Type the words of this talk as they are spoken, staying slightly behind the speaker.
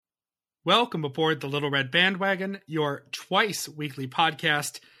Welcome aboard the Little Red Bandwagon, your twice weekly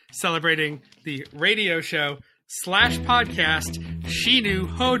podcast celebrating the radio show / podcast Shinu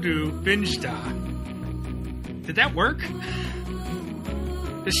Hodu Binjda. Did that work?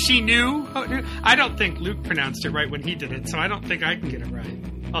 The Shinu Hodu? I don't think Luke pronounced it right when he did it, so I don't think I can get it right.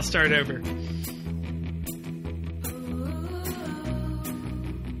 I'll start over.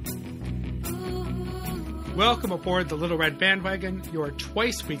 Welcome aboard the Little Red Bandwagon, your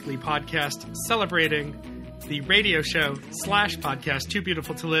twice weekly podcast celebrating the radio show / podcast Too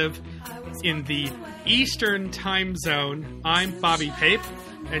Beautiful to Live in the Eastern Time Zone. I'm Bobby Pape,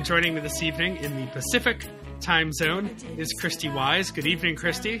 and joining me this evening in the Pacific Time Zone is Christy Wise. Good evening,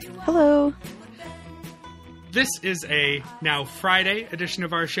 Christy. Hello. This is a now Friday edition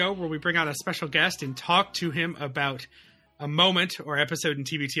of our show where we bring on a special guest and talk to him about a moment or episode in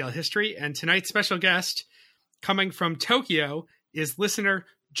TBTL history. And tonight's special guest, coming from Tokyo, is listener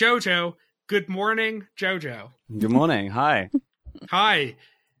Jojo. Good morning, Jojo. Good morning. Hi. Hi.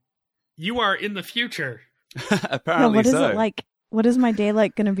 You are in the future. Apparently what is so. it like? What is my day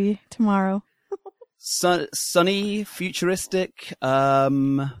like going to be tomorrow? Sunny, futuristic.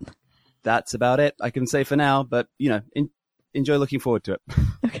 That's about it I can say for now, but, enjoy looking forward to it.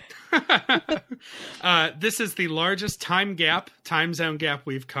 Okay. This is the largest time zone gap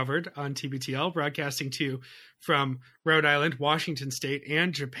we've covered on TBTL, broadcasting to you from Rhode Island, Washington State,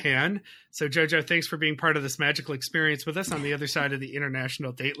 and Japan. So, Jojo, thanks for being part of this magical experience with us on the other side of the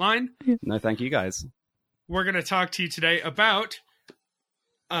international date line. No, thank you, guys. We're going to talk to you today about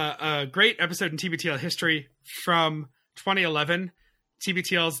a great episode in TBTL history from 2011,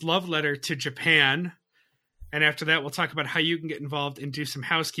 TBTL's love letter to Japan. And after that, we'll talk about how you can get involved and do some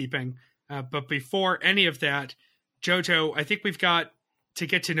housekeeping. But before any of that, Jojo, I think we've got to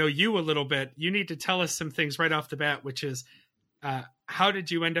get to know you a little bit. You need to tell us some things right off the bat, which is how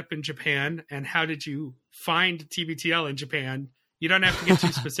did you end up in Japan and how did you find TBTL in Japan? You don't have to get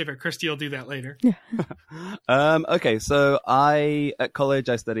too specific. Christy will do that later. Yeah. Okay, so at college,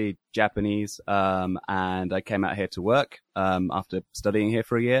 I studied Japanese and I came out here to work after studying here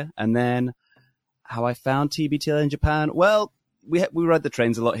for a year. And then how I found TBTL in Japan, well, we ride the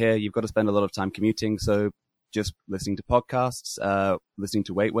trains a lot here. You've got to spend a lot of time commuting. So just listening to podcasts, listening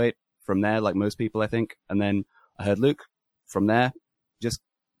to Wait from there, like most people, I think. And then I heard Luke from there, just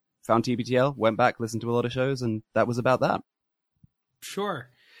found TBTL, went back, listened to a lot of shows, and that was about that. Sure.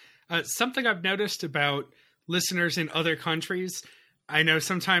 Something I've noticed about listeners in other countries, I know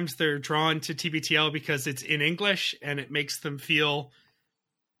sometimes they're drawn to TBTL because it's in English and it makes them feel,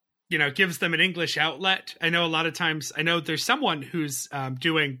 gives them an English outlet. I know a lot of times, there's someone who's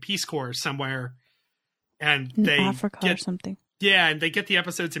doing Peace Corps somewhere and In they Africa or something. Yeah, and they get the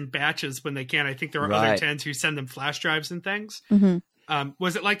episodes in batches when they can. I think there are other TENs who send them flash drives and things. Mm-hmm.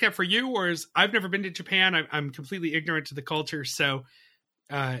 Was it like that for you, or I've never been to Japan? I'm completely ignorant to the culture. So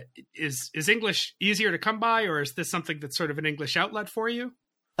is English easier to come by, or is this something that's sort of an English outlet for you?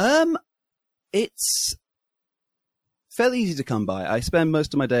 It's fairly easy to come by. I spend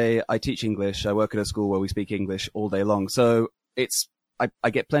most of my day, I teach English. I work at a school where we speak English all day long. So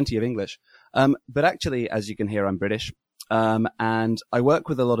I get plenty of English. But actually, as you can hear, I'm British. And I work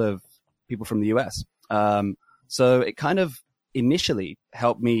with a lot of people from the US. So it kind of initially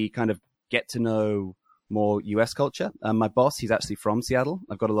helped me kind of get to know more US culture. My boss, he's actually from Seattle.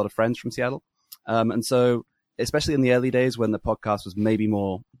 I've got a lot of friends from Seattle. And so, especially in the early days when the podcast was maybe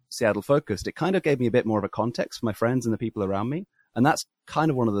more Seattle focused, it kind of gave me a bit more of a context for my friends and the people around me. And that's kind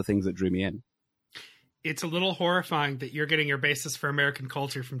of one of the things that drew me in. It's a little horrifying that you're getting your basis for American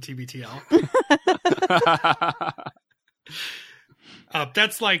culture from TBTL.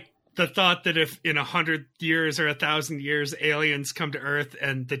 That's like the thought that if in 100 years or 1,000 years, aliens come to Earth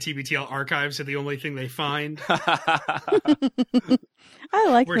and the TBTL archives are the only thing they find. I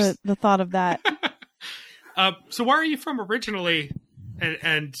like the thought of that. So where are you from originally?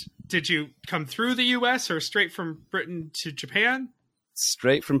 And did you come through the US or straight from Britain to Japan?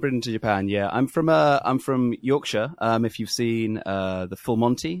 Straight from Britain to Japan, yeah. I'm from Yorkshire. If you've seen the Full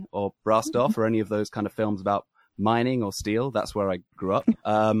Monty or Brassed Off or any of those kind of films about mining or steel, that's where I grew up.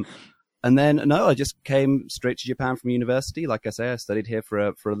 And then I just came straight to Japan from university. Like I say, I studied here for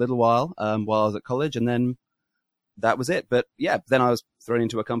a little while I was at college, and then that was it. But yeah, then I was thrown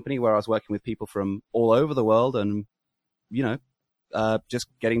into a company where I was working with people from all over the world, and just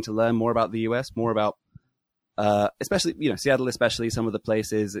getting to learn more about the US, more about especially, Seattle, especially some of the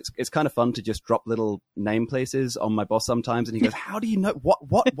places. It's kind of fun to just drop little name places on my boss sometimes. And he goes, how do you know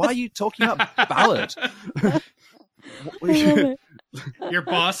why are you talking about Ballard? Your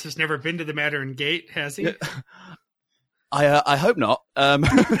boss has never been to the Mandarin Gate, has he? I hope not.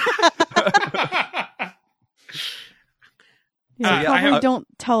 Yeah, probably don't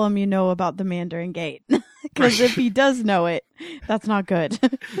tell him you know about the Mandarin Gate. Because if he does know it, that's not good.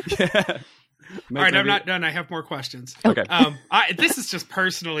 Yeah. All right, I'm not done. I have more questions. Okay. This is just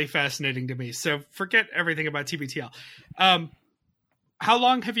personally fascinating to me. So forget everything about TBTL. How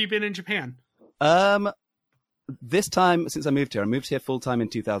long have you been in Japan? This time since I moved here full time in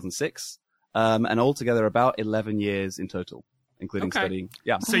 2006, and altogether about 11 years in total, including studying.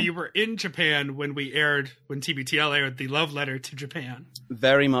 Yeah. So you were in Japan when TBTL aired the love letter to Japan.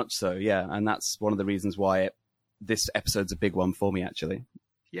 Very much so, yeah, and that's one of the reasons why this episode's a big one for me, actually.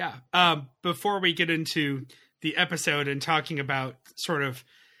 Yeah. Before we get into the episode and talking about sort of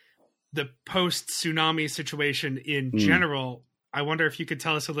the post-tsunami situation in general, I wonder if you could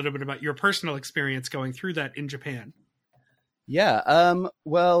tell us a little bit about your personal experience going through that in Japan. Yeah.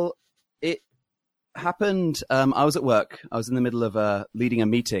 Well, it happened. I was at work. I was in the middle of leading a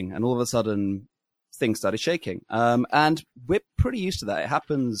meeting, and all of a sudden, things started shaking. And we're pretty used to that. It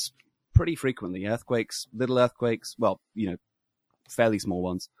happens pretty frequently. Earthquakes, little earthquakes, well, fairly small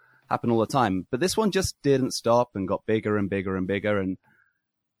ones, happen all the time. But this one just didn't stop and got bigger and bigger and bigger. And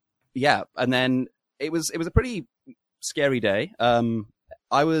yeah, and then it was a pretty scary day.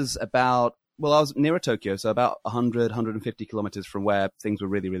 I was near Tokyo, so about 150 kilometers from where things were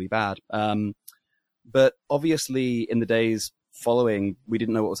really, really bad. But obviously in the days following, we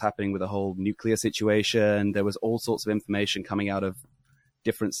didn't know what was happening with the whole nuclear situation. There was all sorts of information coming out of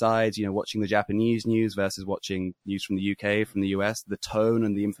different sides, watching the Japanese news versus watching news from the UK, from the US. The tone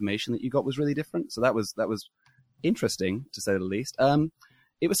and the information that you got was really different. So that was interesting, to say the least.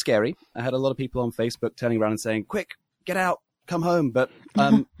 It was scary. I had a lot of people on Facebook turning around and saying, quick, get out, come home. But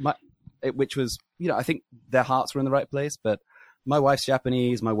which was, I think their hearts were in the right place. But my wife's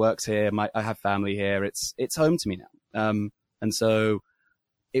Japanese, my work's here, I have family here. It's home to me now. And so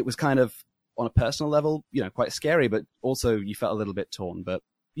it was kind of, on a personal level, quite scary, but also you felt a little bit torn. But,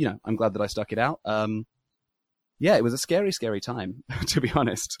 I'm glad that I stuck it out. Yeah, it was a scary, scary time, to be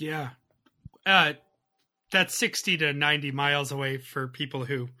honest. Yeah. That's 60 to 90 miles away for people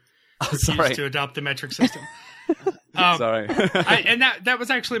who refuse to adopt the metric system. Sorry. And that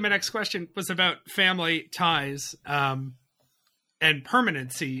was actually my next question, was about family ties and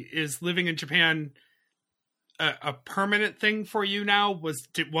permanency. Is living in Japan a permanent thing for you now? Was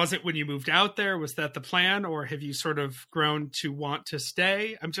it when you moved out there? Was that the plan, or have you sort of grown to want to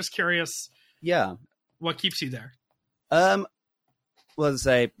stay? I'm just curious. Yeah. What keeps you there? Well, as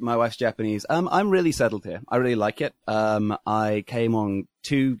I say, my wife's Japanese. I'm really settled here. I really like it. I came on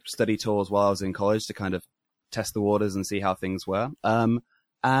 2 study tours while I was in college to kind of test the waters and see how things were.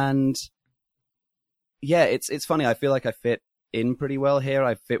 And yeah, it's funny. I feel like I fit in pretty well here.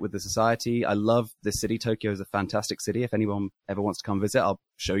 I fit with the society. I love the city. Tokyo is a fantastic city. If anyone ever wants to come visit, I'll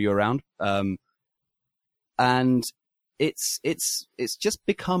show you around. And it's just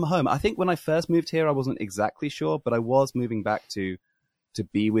become home. I think when I first moved here, I wasn't exactly sure, but I was moving back to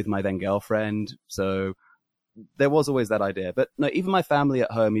be with my then girlfriend. So there was always that idea. But no, even my family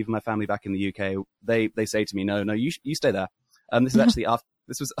at home, even my family back in the UK, they say to me, no, you stay there. This is actually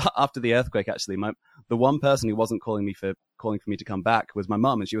after the earthquake. Actually, the one person who wasn't calling for me to come back was my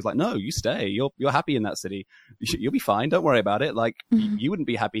mum, and she was like, "No, you stay. You're happy in that city. You'll be fine. Don't worry about it. Like you wouldn't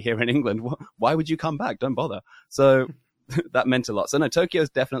be happy here in England. Why would you come back? Don't bother." So that meant a lot. So no, Tokyo is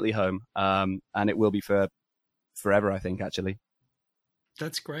definitely home, and it will be for forever, I think. Actually,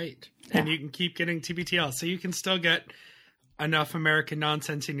 that's great, and you can keep getting TBTL, so you can still get enough American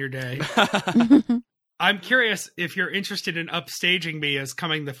nonsense in your day. I'm curious if you're interested in upstaging me as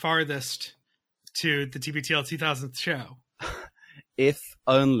coming the farthest to the TBTL 2000th show. If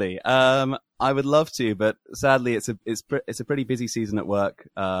only. I would love to, but sadly it's a pretty busy season at work.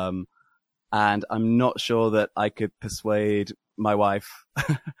 And I'm not sure that I could persuade my wife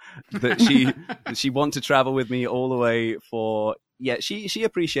that she want to travel with me all the way for. Yeah, she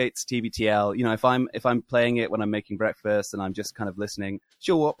appreciates TBTL. If I'm playing it when I'm making breakfast and I'm just kind of listening,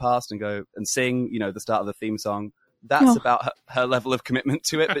 she'll walk past and go and sing, the start of the theme song. That's about her level of commitment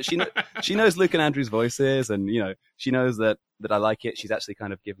to it. But she knows Luke and Andrew's voices, and she knows that I like it. She's actually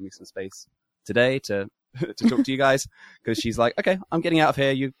kind of given me some space today to talk to you guys, because she's like, okay, I'm getting out of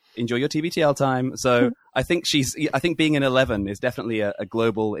here. You enjoy your TBTL time. So I think being an 11 is definitely a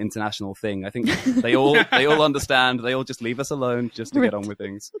global international thing. I think they all understand. They all just leave us alone just to get on with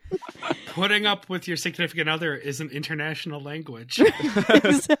things. Putting up with your significant other is an international language.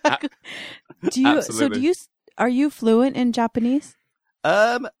 Exactly. Are you fluent in Japanese?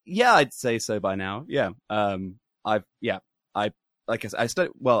 Yeah, I'd say so by now. Yeah. I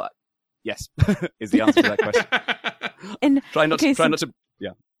studied, well, yes, is the answer to that question. And try not to.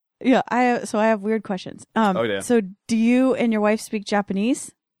 Yeah. Yeah, I have weird questions. Oh, dear. So do you and your wife speak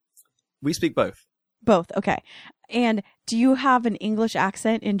Japanese? We speak both. Both, okay. And do you have an English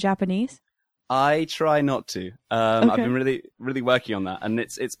accent in Japanese? I try not to. I've Okay. been really, really working on that, and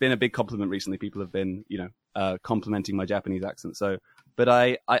it's been a big compliment recently. People have been, complimenting my Japanese accent. So, but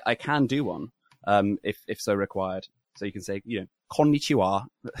I can do one, if so required. So you can say, konnichiwa,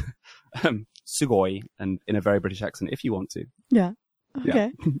 sugoi, and in a very British accent if you want to. Yeah. Yeah.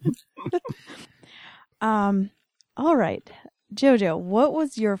 Okay. All right. Jojo, what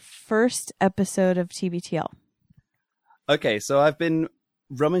was your first episode of TBTL? Okay, so I've been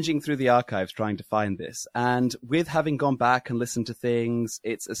rummaging through the archives trying to find this, and with having gone back and listened to things,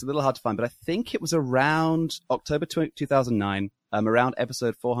 it's a little hard to find, but I think it was around October 2009, around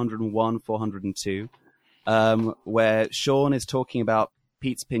episode 401, 402, where Sean is talking about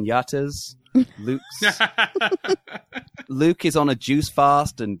Pete's Pinatas. Luke is on a juice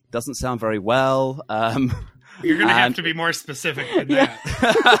fast and doesn't sound very well. You're going to have to be more specific than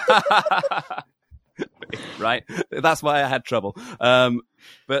that. Right? That's why I had trouble.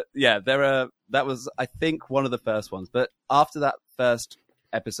 But yeah, that was, I think, one of the first ones. But after that first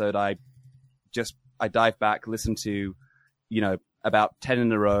episode, I dived back, listened to, about 10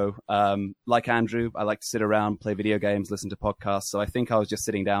 in a row. Like Andrew, I like to sit around, play video games, listen to podcasts. So I think I was just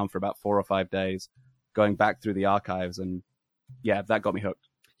sitting down for about 4 or 5 days, going back through the archives. And yeah, that got me hooked.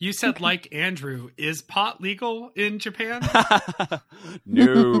 You said like Andrew. Is pot legal in Japan?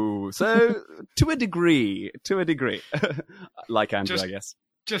 No. So to a degree. Like Andrew, I guess.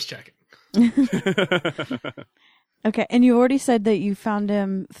 Just checking. Okay, and you already said that you found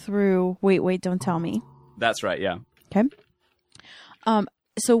him through Wait, Don't Tell Me. That's right, yeah. Okay.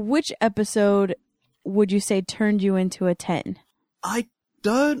 So which episode would you say turned you into a 10? I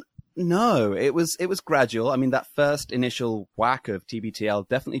don't know. It was gradual. I mean, that first initial whack of TBTL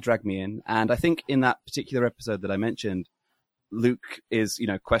definitely dragged me in. And I think in that particular episode that I mentioned, Luke is,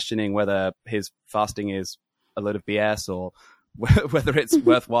 questioning whether his fasting is a load of BS or whether it's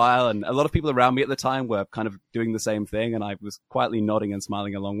worthwhile. And a lot of people around me at the time were kind of doing the same thing. And I was quietly nodding and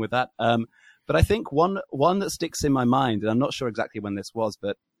smiling along with that. But I think one that sticks in my mind, and I'm not sure exactly when this was,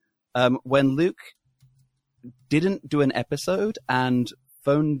 but when Luke didn't do an episode and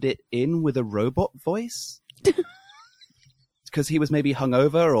phoned it in with a robot voice because he was maybe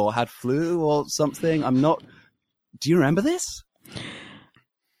hungover or had flu or something. Do you remember this?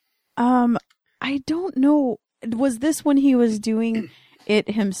 I don't know. Was this when he was doing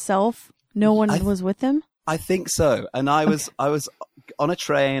it himself? No one was with him? I think so. And I was on a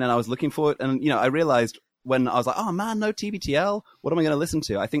train and I was looking for it. And, I realized when I was like, oh man, no TBTL. What am I going to listen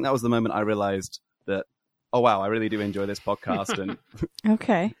to? I think that was the moment I realized that, oh wow, I really do enjoy this podcast. And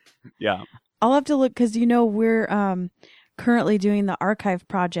okay. Yeah. I'll have to look because, we're currently doing the archive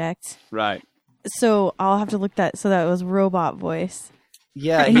project. Right. So I'll have to look that. So that was robot voice.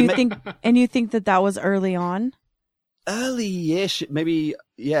 Yeah. And you think that was early on? Early-ish, maybe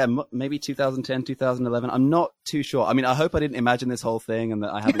 2010, 2011. I'm not too sure. I mean, I hope I didn't imagine this whole thing and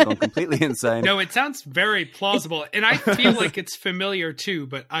that I haven't gone completely insane. No, it sounds very plausible. And I feel like it's familiar too,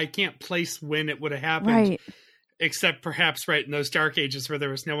 but I can't place when it would have happened. Right. Except perhaps right in those dark ages where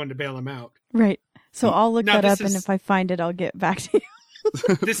there was no one to bail him out. Right. So I'll look that up, is- and if I find it, I'll get back to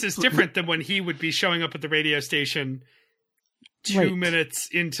you. This is different than when he would be showing up at the radio station 2 Right. minutes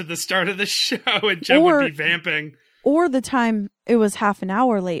into the start of the show and Jen would be vamping. Or the time it was half an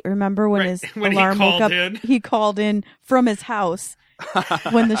hour late. Remember when Right, his when he alarm woke called up? in. He called in from his house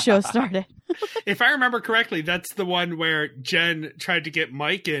when the show started. If I remember correctly, that's the one where Jen tried to get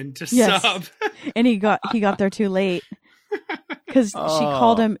Mike in to Yes. sub. And he got there too late because she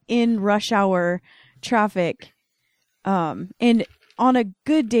called him in rush hour traffic. And on a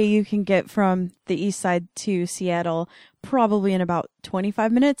good day, you can get from the east side to Seattle probably in about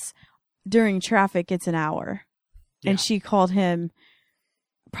 25 minutes. During traffic, it's an hour. Yeah. And she called him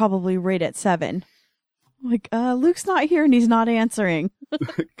probably right at 7. Like, Luke's not here and he's not answering.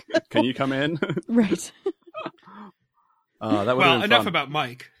 Can you come in? Right. That would Well, have been enough fun. about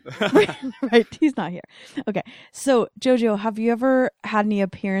Mike. Right. He's not here. Okay. So, Jojo, have you ever had any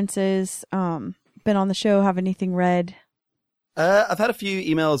appearances, been on the show, have anything read? I've had a few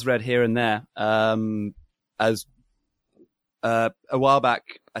emails read here and there. As a while back,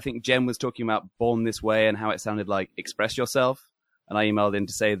 I think Jen was talking about Born This Way and how it sounded like Express Yourself. And I emailed in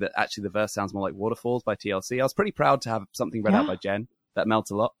to say that actually the verse sounds more like Waterfalls by TLC. I was pretty proud to have something read out by Jen. That meant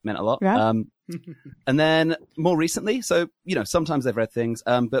a lot. Yeah. And then more recently, so, sometimes they've read things.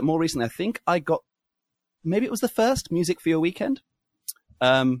 But more recently, I think I got, maybe it was the first Music for Your Weekend.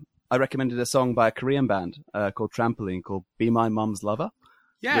 I recommended a song by a Korean band called Trampoline called Be My Mom's Lover.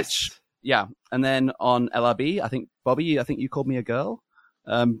 Yes. Which, yeah. And then on LRB, I think, Bobby, you called me a girl.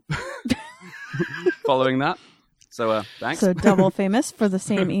 Following that. So, thanks. So double famous for the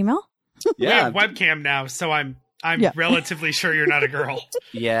same email. We have webcam now, so I'm relatively sure you're not a girl.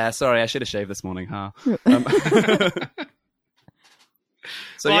 Yeah, sorry, I should have shaved this morning, huh?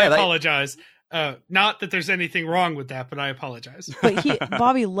 So I apologize. Not that there's anything wrong with that, but I apologize. But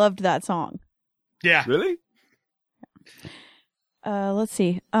Bobby loved that song. Yeah. Really? Let's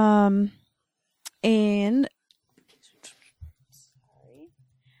see. And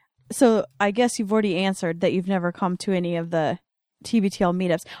so I guess you've already answered that you've never come to any of the TBTL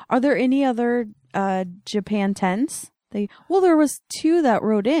meetups. Are there any other Japan 10s? There was 2 that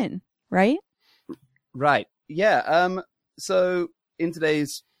wrote in, right? Right. Yeah. So in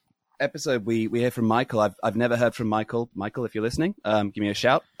today's episode, we hear from Michael. I've never heard from Michael. Michael, if you're listening, give me a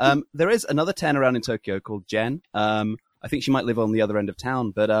shout. There is another 10 around in Tokyo called Jen. I think she might live on the other end of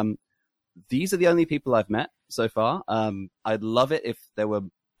town, but these are the only people I've met so far. I'd love it if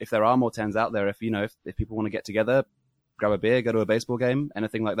there are more 10s out there. If people want to get together, grab a beer, go to a baseball game,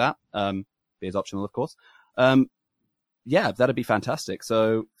 anything like that. Beer's optional, of course. Yeah, that'd be fantastic.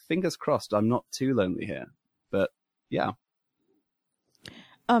 So fingers crossed I'm not too lonely here. But yeah.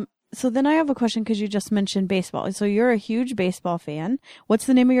 So then I have a question because you just mentioned baseball. So you're a huge baseball fan. What's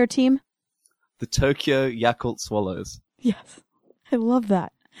the name of your team? The Tokyo Yakult Swallows. Yes. I love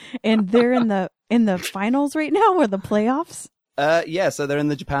that. And they're in the finals right now, or the playoffs? Yeah, so they're in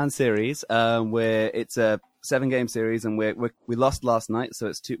the Japan series, where it's a 7-game series, and we lost last night,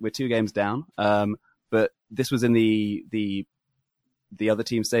 so we're 2 games down. But this was in the other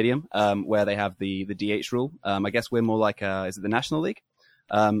team stadium, where they have the DH rule. I guess we're more like is it the National League?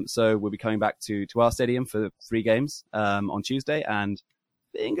 So we'll be coming back to our stadium for 3 games on Tuesday, and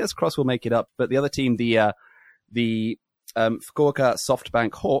fingers crossed we'll make it up. But the other team, the Fukuoka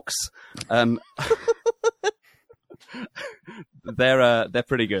SoftBank Hawks, they're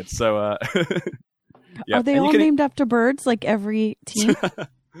pretty good. So yeah. Are they all named after birds, like every team?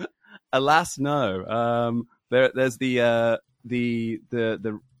 Alas, no. There's the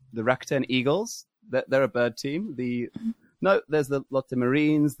Rakuten Eagles. They're a bird team. No, there's the Lotte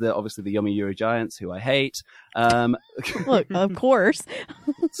Marines, obviously the Yomiuri Giants, who I hate. Look, of course.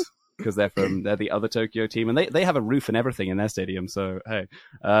 Because they're the other Tokyo team, and they have a roof and everything in their stadium, so hey.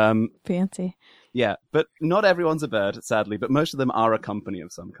 Fancy. Yeah, but not everyone's a bird, sadly, but most of them are a company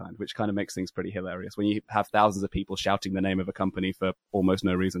of some kind, which kind of makes things pretty hilarious. When you have thousands of people shouting the name of a company for almost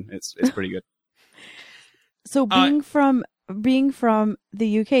no reason, it's pretty good. So being from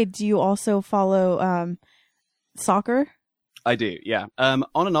the UK, do you also follow soccer? I do, yeah. On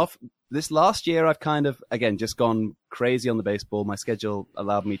and off. This last year, I've kind of, again, just gone crazy on the baseball. My schedule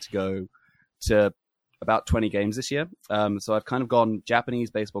allowed me to go to about 20 games this year. So I've kind of gone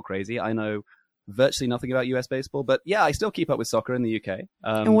Japanese baseball crazy. I know virtually nothing about US baseball, but yeah, I still keep up with soccer in the UK.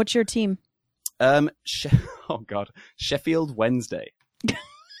 And what's your team? Oh God, Sheffield Wednesday.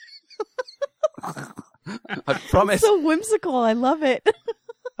 I promise. So whimsical. I love it.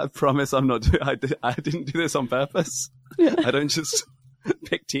 I promise I'm not. I didn't do this on purpose. I don't just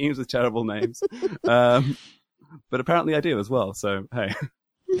pick teams with terrible names. But apparently I do as well. So hey.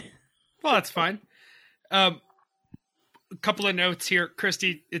 Well, that's fine. A couple of notes here,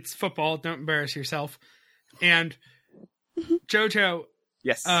 Christy. It's football. Don't embarrass yourself. And Jojo.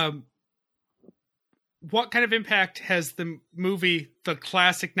 Yes. What kind of impact has the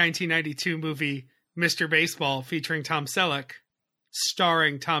classic 1992 movie, Mr. Baseball, featuring Tom Selleck,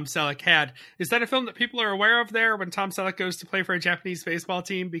 starring Tom Selleck, had? Is that a film that people are aware of there when Tom Selleck goes to play for a Japanese baseball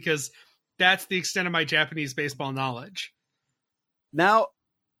team? Because that's the extent of my Japanese baseball knowledge. Now,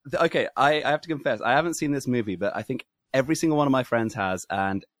 okay, I have to confess, I haven't seen this movie, but I think every single one of my friends has,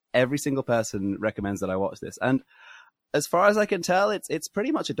 and every single person recommends that I watch this. And as far as I can tell, it's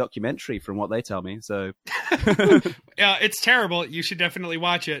pretty much a documentary from what they tell me. So, yeah, it's terrible. You should definitely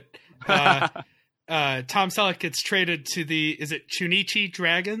watch it. Tom Selleck gets traded to is it Chunichi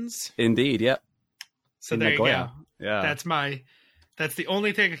Dragons? Indeed, yep. So there you go. Yeah, that's the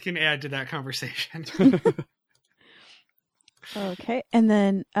only thing I can add to that conversation. Okay, and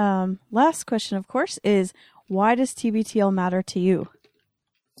then last question, of course, is why does TBTL matter to you?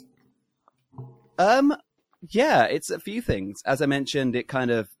 Yeah, it's a few things. As I mentioned, it kind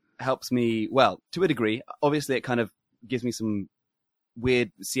of helps me, well, to a degree. Obviously, it kind of gives me some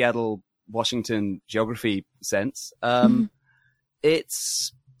weird Seattle, Washington geography sense. It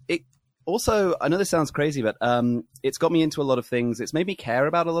also, I know this sounds crazy, but it's got me into a lot of things. It's made me care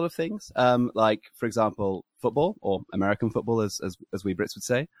about a lot of things, like, for example, football, or American football, as we Brits would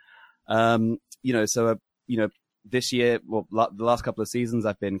say. this year, well, the last couple of seasons,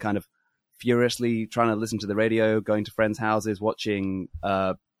 I've been kind of furiously trying to listen to the radio, going to friends' houses, watching,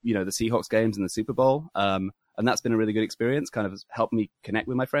 the Seahawks games and the Super Bowl. And that's been a really good experience, kind of helped me connect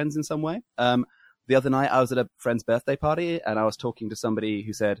with my friends in some way. The other night, I was at a friend's birthday party, and I was talking to somebody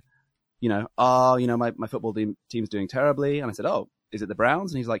who said, my football team's doing terribly. And I said, oh, is it the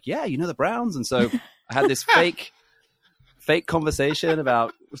Browns? And he's like, yeah, the Browns. And so I had this fake conversation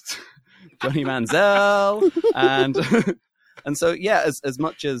about Johnny Manziel. And so, yeah, as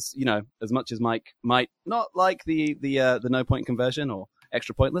much as Mike might not like the no point conversion or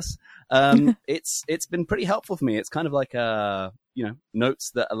extra pointless, it's been pretty helpful for me. It's kind of like,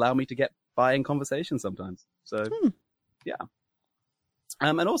 notes that allow me to get by in conversation sometimes. So, yeah.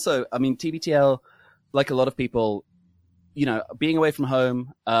 And also, I mean, TBTL, like a lot of people, being away from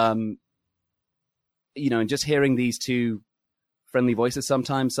home, and just hearing these two friendly voices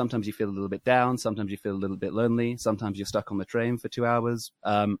sometimes you feel a little bit down, sometimes you feel a little bit lonely, sometimes you're stuck on the train for 2 hours.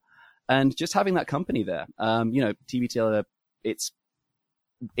 And just having that company there, TBTL, it's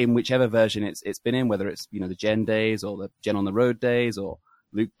in whichever version it's been in, whether it's, the Jen days or the Jen on the road days or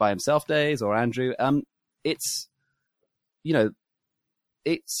Luke by himself days or Andrew, it's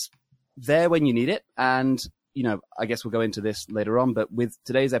there when you need it. And, I guess we'll go into this later on, but with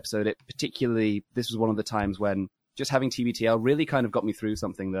today's episode, this was one of the times when just having TBTL really kind of got me through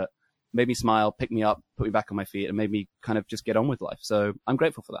something that made me smile, picked me up, put me back on my feet, and made me kind of just get on with life. So I'm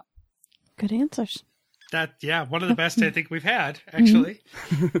grateful for that. Good answers. One of the best I think we've had, actually.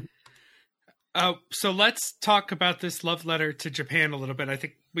 So let's talk about this love letter to Japan a little bit. I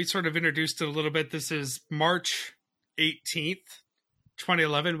think we sort of introduced it a little bit. This is March 18th,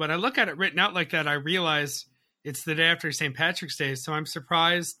 2011. When I look at it written out like that, I realize it's the day after St. Patrick's Day, so I'm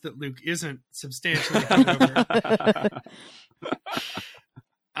surprised that Luke isn't substantially hungover.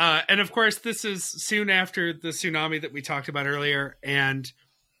 And of course, this is soon after the tsunami that we talked about earlier, and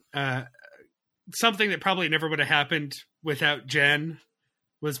something that probably never would have happened without Jen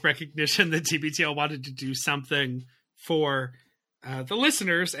was recognition that TBTL wanted to do something for the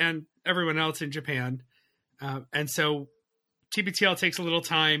listeners and everyone else in Japan. And so TBTL takes a little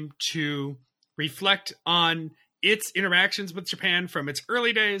time to reflect on its interactions with Japan from its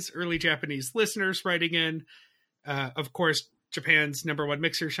early days, early Japanese listeners writing in, of course, Japan's number one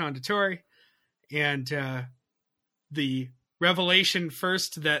mixer, Sean Dottori, and the revelation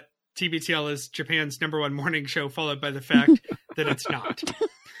first that TBTL is Japan's number one morning show, followed by the fact that it's not.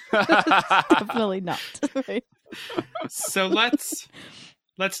 Definitely not. Right. So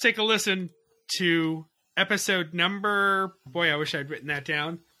let's take a listen to episode number, I wish I'd written that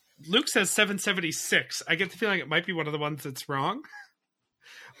down. Luke says 776. I get the feeling it might be one of the ones that's wrong,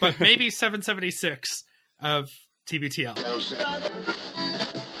 but maybe 776 of TBTL.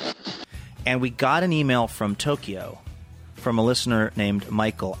 And we got an email from Tokyo from a listener named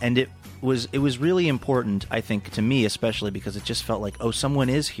Michael, and it was really important, I think, to me especially, because it just felt like, someone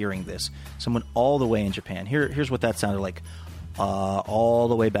is hearing this, someone all the way in Japan. Here's what that sounded like all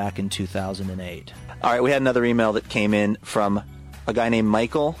the way back in 2008. All right, we had another email that came in from a guy named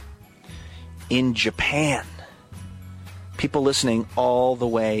Michael in Japan. People listening all the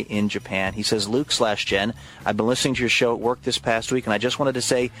way in Japan. He says, Luke/Jen, I've been listening to your show at work this past week, and I just wanted to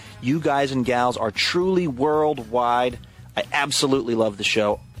say you guys and gals are truly worldwide. I absolutely love the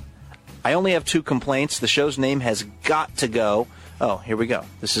show. I only have 2 complaints. The show's name has got to go. Oh, here we go.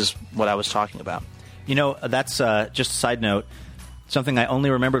 This is what I was talking about. That's just a side note. Something I only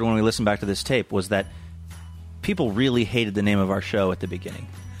remembered when we listened back to this tape was that people really hated the name of our show at the beginning.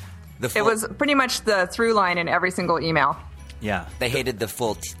 It was pretty much the through line in every single email. Yeah. They hated the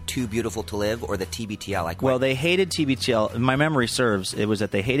full Too Beautiful to Live or the TBTL. Well, they hated TBTL. My memory serves, it was that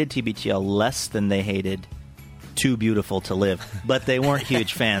they hated TBTL less than they hated Too Beautiful to Live. But they weren't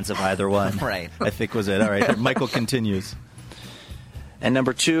huge fans of either one. Right. I think was it. All right. Michael continues. And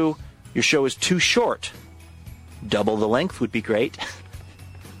number 2, your show is too short. Double the length would be great.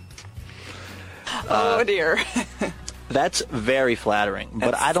 Oh, dear. That's very flattering,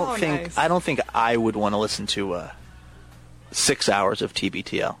 but That's I don't so think nice. I don't think I would want to listen to 6 hours of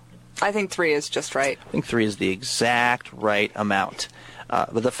TBTL. I think 3 is just right. I think 3 is the exact right amount.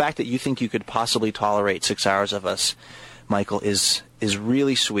 But the fact that you think you could possibly tolerate 6 hours of us, Michael, is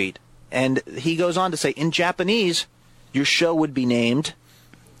really sweet. And he goes on to say, in Japanese, your show would be named,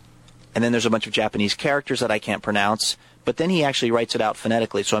 and then there's a bunch of Japanese characters that I can't pronounce, but then he actually writes it out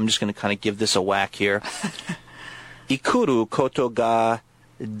phonetically, so I'm just going to kind of give this a whack here. Ikuru koto ga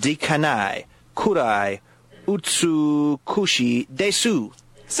dikanai kurai utsukushi desu.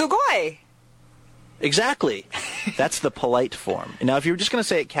 Sugoi! Exactly. That's the polite form. Now, if you were just going to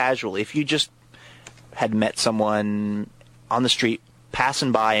say it casually, if you just had met someone on the street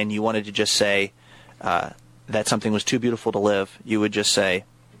passing by and you wanted to just say that something was too beautiful to live, you would just say,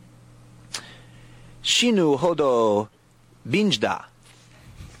 Shinu hodo binjda.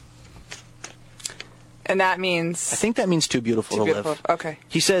 And that means... I think that means too beautiful to live. Okay.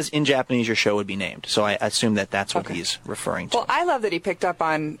 He says in Japanese your show would be named, so I assume that that's what he's referring to. Well, I love that he picked up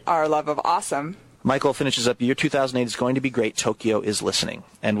on our love of awesome. Michael finishes up, year 2008 is going to be great. Tokyo is listening.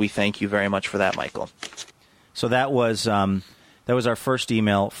 And we thank you very much for that, Michael. So that was our first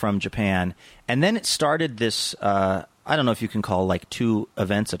email from Japan. And then it started this, I don't know if you can call like two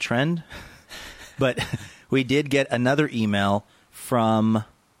events a trend, but we did get another email from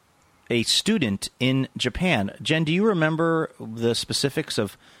a student in Japan. Jen, do you remember the specifics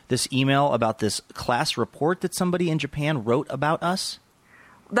of this email about this class report that somebody in Japan wrote about us?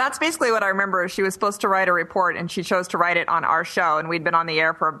 That's basically what I remember. She was supposed to write a report, and she chose to write it on our show, and we'd been on the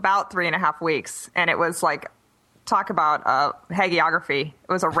air for about 3.5 weeks, and it was like, talk about hagiography.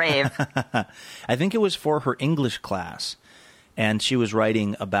 It was a rave. I think it was for her English class, and she was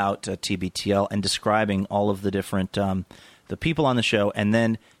writing about TBTL and describing all of the different the people on the show, and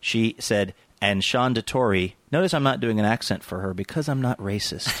then she said, and Sean Dettori, notice I'm not doing an accent for her because I'm not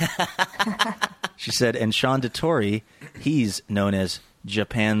racist. She said, and Sean Dettori, he's known as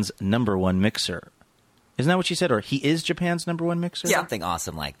Japan's #1 mixer. Isn't that what she said? Or he is Japan's #1 mixer? Yeah. Something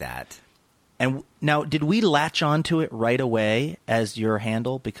awesome like that. And now, did we latch on to it right away as your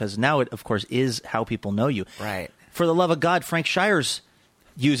handle? Because now it, of course, is how people know you. Right. For the love of God, Frank Shires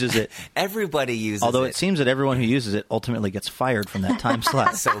uses it. Everybody uses it. Although it seems that everyone who uses it ultimately gets fired from that time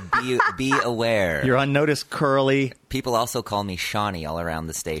slot. So be aware. You're on notice, Curly. People also call me Shawnee all around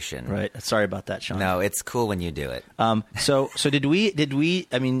the station. Right. Sorry about that, Sean. No, it's cool when you do it. So did we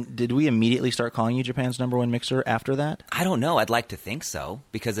immediately start calling you Japan's #1 mixer after that? I don't know. I'd like to think so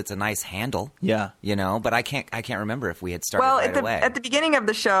because it's a nice handle. Yeah. You know, but I can't remember if we had started right away. At the beginning of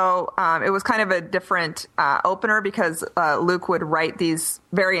the show, it was kind of a different opener because Luke would write these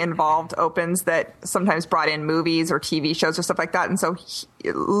very involved opens that sometimes brought in movies or TV shows or stuff like that. And so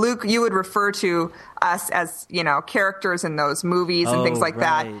Luke, you would refer to us as, characters in those movies and things like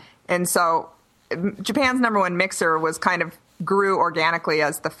that. And so Japan's #1 mixer was kind of grew organically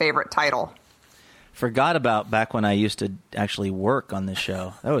as the favorite title. Forgot about back when I used to actually work on this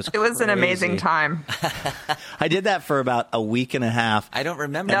show. It was an amazing time. I did that for about a week and a half. I don't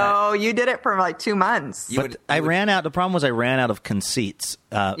remember that. No, you did it for like 2 months. I ran out. The problem was I ran out of conceits.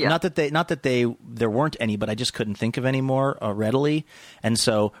 Not that there weren't any, but I just couldn't think of any more readily. And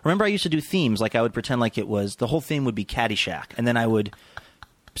so, remember I used to do themes. Like I would pretend like it was, the whole theme would be Caddyshack. And then I would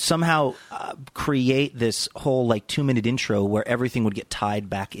somehow create this whole 2-minute intro where everything would get tied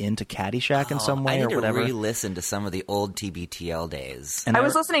back into Caddyshack in some way or whatever. I need to re-listen to some of the old TBTL days. And I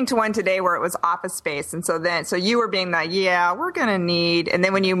was listening to one today where it was Office Space, and so you were being like, yeah, we're going to need, and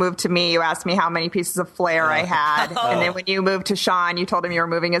then when you moved to me, you asked me how many pieces of flair I had, and then when you moved to Sean, you told him you were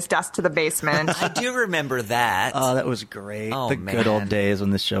moving his desk to the basement. I do remember that. Oh, that was great. Good old days when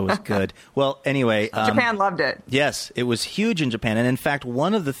this show was good. Well, anyway. Japan loved it. Yes, it was huge in Japan, and in fact,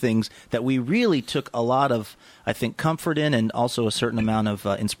 one of the things that we really took a lot of, I think, comfort in and also a certain amount of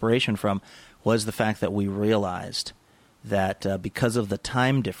inspiration from was the fact that we realized that because of the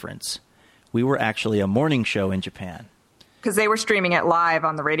time difference, we were actually a morning show in Japan. Because they were streaming it live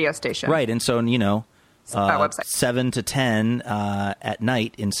on the radio station. Right, and so, 7 to 10 at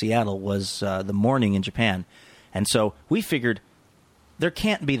night in Seattle was the morning in Japan. And so we figured there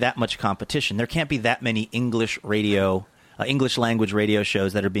can't be that much competition. There can't be that many English language radio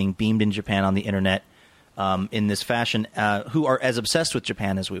shows that are being beamed in Japan on the internet in this fashion who are as obsessed with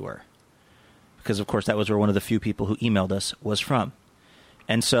Japan as we were. Because, of course, that was where one of the few people who emailed us was from.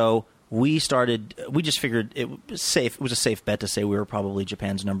 And so we just figured it was safe. It was a safe bet to say we were probably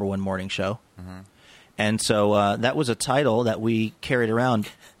Japan's #1 morning show. Mm-hmm. And so that was a title that we carried around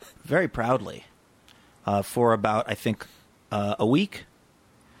very proudly for about, I think, a week.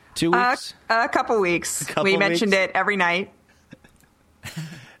 2 weeks? A couple weeks. We mentioned it every night.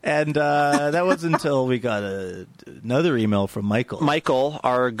 And that was until we got another email from Michael. Michael,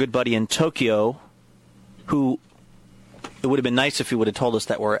 our good buddy in Tokyo, who it would have been nice if he would have told us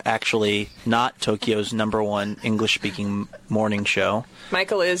that we're actually not Tokyo's #1 English-speaking morning show.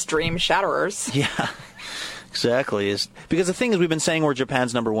 Michael is Dream Shatterers. Yeah. Exactly. Because the thing is, we've been saying we're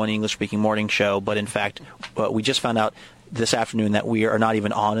Japan's #1 English-speaking morning show, but in fact, we just found out this afternoon that we are not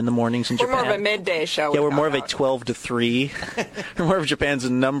even on in the mornings in Japan. We're more of a midday show. Yeah, we're more of a 12 to 3. We're more of Japan's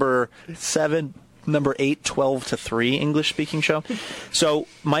number 8, 12 to 3 English-speaking show. So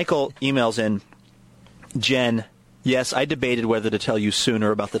Michael emails in, Jen, yes, I debated whether to tell you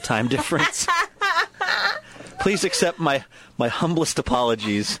sooner about the time difference. Please accept my humblest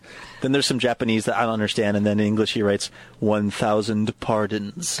apologies. Then there's some Japanese that I don't understand, and then in English he writes 1,000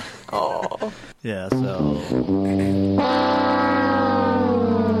 pardons. Oh. Yeah,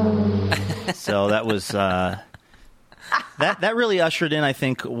 so that was that really ushered in, I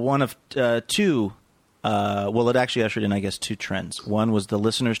think, one of two. Well, it actually ushered in, I guess, two trends. One was the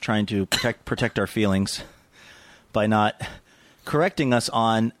listeners trying to protect our feelings by not correcting us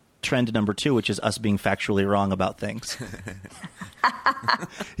on trend number 2, which is us being factually wrong about things.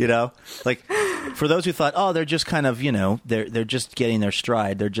 You know, like for those who thought, oh, they're just kind of, you know, they're just getting their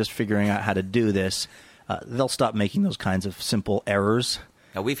stride. They're just figuring out how to do this. They'll stop making those kinds of simple errors.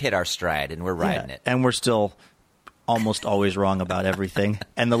 Now, we've hit our stride and we're riding it. And we're still almost always wrong about everything.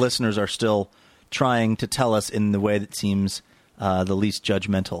 And the listeners are still trying to tell us in the way that seems the least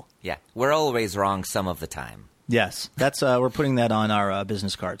judgmental. Yeah, we're always wrong some of the time. Yes, that's we're putting that on our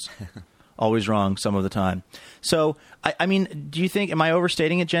business cards. Always wrong some of the time. So, I mean, do you think, am I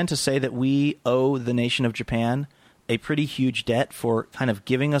overstating it, Jen, to say that we owe the nation of Japan a pretty huge debt for kind of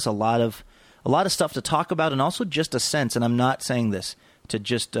giving us a lot of stuff to talk about, and also just a sense, and I'm not saying this to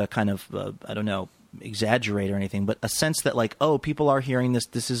just kind of, I don't know, exaggerate or anything, but a sense that like, oh, people are hearing this,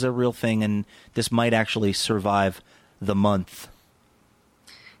 this is a real thing, and this might actually survive the month.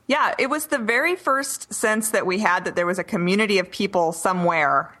 Yeah, it was the very first sense that we had that there was a community of people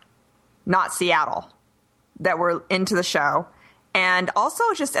somewhere, not Seattle, that were into the show. And also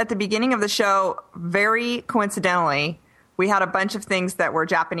just at the beginning of the show, very coincidentally, we had a bunch of things that were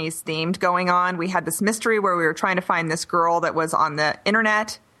Japanese themed going on. We had this mystery where we were trying to find this girl that was on the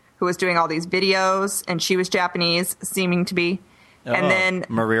internet who was doing all these videos, and she was Japanese, seeming to be. And then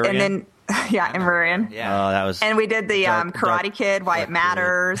Maririan? And then yeah, and Maririan. Yeah. Oh, that was. And we did the Karate Kid, Why It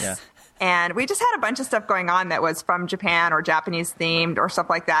Matters. Yeah. And we just had a bunch of stuff going on that was from Japan or Japanese themed or stuff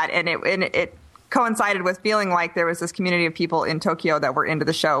like that. And it coincided with feeling like there was this community of people in Tokyo that were into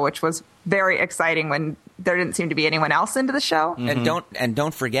the show, which was very exciting when there didn't seem to be anyone else into the show. Mm-hmm. And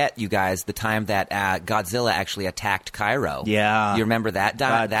don't forget, you guys, the time that Godzilla actually attacked Cairo. Yeah, you remember that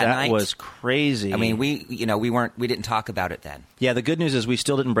night? That was crazy. I mean, we didn't talk about it then. Yeah, the good news is we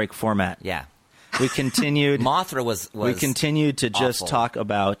still didn't break format. Yeah. We continued. Mothra was we continued to awful. just talk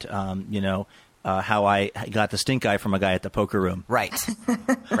about, how I got the stink eye from a guy at the poker room. Right.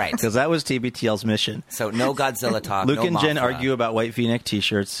 Right. Because that was TBTL's mission. So no Godzilla talk, Luke no and Jen Mothra. argue about white V-neck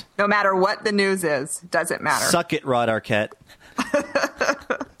T-shirts. No matter what the news is, doesn't matter. Suck it, Rod Arquette.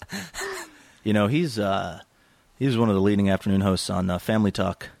 He's one of the leading afternoon hosts on Family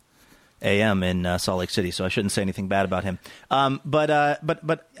Talk AM in Salt Lake City, so I shouldn't say anything bad about him.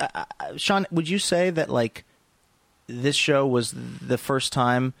 But Sean, would you say that like this show was the first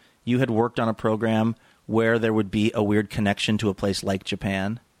time you had worked on a program where there would be a weird connection to a place like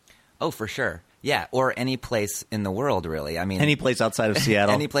Japan? Oh, for sure. Yeah, or any place in the world, really. I mean, any place outside of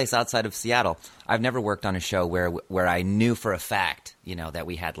Seattle. Any place outside of Seattle. I've never worked on a show where I knew for a fact, that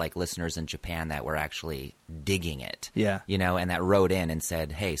we had like listeners in Japan that were actually digging it. Yeah. And that wrote in and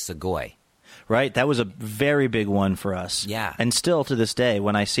said, "Hey, Sugoi." Right, that was a very big one for us. Yeah. And still to this day,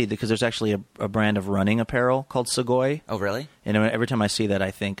 when I see, because there's actually a brand of running apparel called Sugoi. Oh, really? And every time I see that,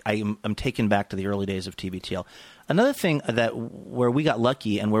 I think I'm taken back to the early days of TBTL. Another thing where we got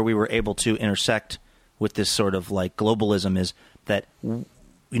lucky and where we were able to intersect with this sort of like globalism is that,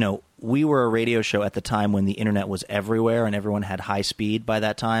 we were a radio show at the time when the internet was everywhere and everyone had high speed by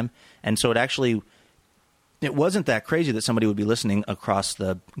that time. And so it wasn't that crazy that somebody would be listening across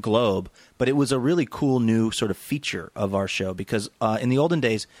the globe, but it was a really cool new sort of feature of our show because in the olden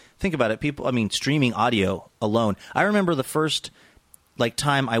days, think about it, streaming audio alone. I remember the first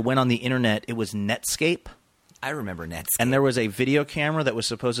time I went on the internet, it was Netscape. I remember Netscape. And there was a video camera that was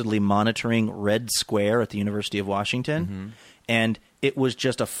supposedly monitoring Red Square at the University of Washington. Mm-hmm. And it was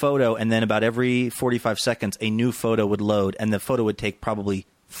just a photo, and then about every 45 seconds, a new photo would load, and the photo would take probably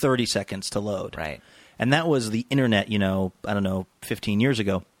 30 seconds to load. Right. And that was the internet, 15 years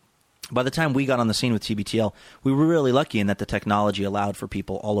ago. By the time we got on the scene with TBTL, we were really lucky in that the technology allowed for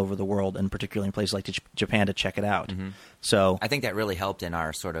people all over the world, and particularly in places like Japan, to check it out. Mm-hmm. So I think that really helped in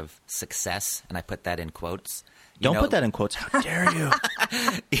our sort of success, and I put that in quotes. Don't put that in quotes. How dare you?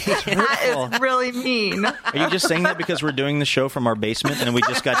 That is really mean. Are you just saying that because we're doing the show from our basement and we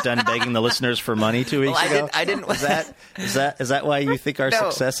just got done begging the listeners for money 2 weeks ago? I didn't. Is that why you think our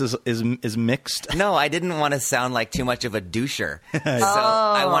success is mixed? No, I didn't want to sound like too much of a doucher. So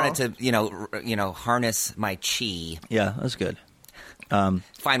I wanted to, harness my chi. Yeah, that's good.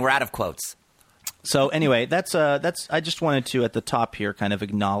 Fine, we're out of quotes. So anyway, that's. I just wanted to at the top here kind of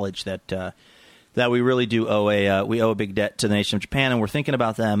acknowledge that we really do owe a big debt to the nation of Japan, and we're thinking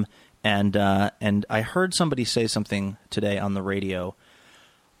about them. And I heard somebody say something today on the radio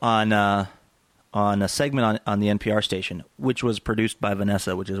on a segment on the NPR station, which was produced by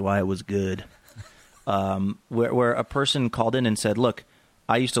Vanessa, which is why it was good, where a person called in and said, look,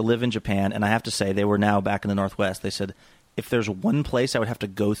 I used to live in Japan, and I have to say, they were now back in the Northwest. They said, if there's one place I would have to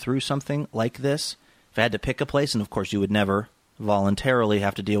go through something like this, if I had to pick a place, and of course you would never voluntarily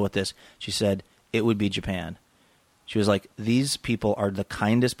have to deal with this, she said, it would be Japan. She was like, these people are the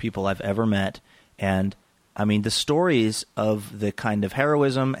kindest people I've ever met. And I mean, the stories of the kind of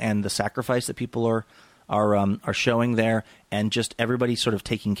heroism and the sacrifice that people are showing there, and just everybody sort of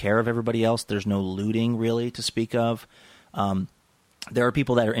taking care of everybody else. There's no looting really to speak of. There are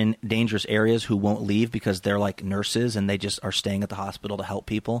people that are in dangerous areas who won't leave because they're like nurses and they just are staying at the hospital to help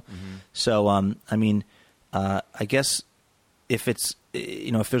people. Mm-hmm. So, I mean, I guess if it's,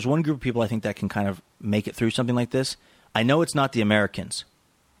 if there's one group of people I think that can kind of make it through something like this, I know it's not the Americans.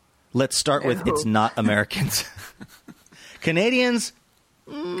 Let's start with it's not Americans. Canadians,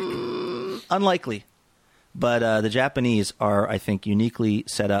 unlikely. But the Japanese are, I think, uniquely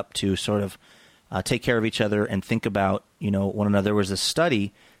set up to sort of take care of each other and think about, one another. There was a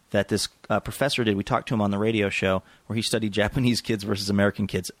study that this professor did. We talked to him on the radio show where he studied Japanese kids versus American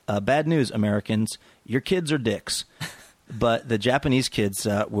kids. Bad news, Americans, your kids are dicks. But the Japanese kids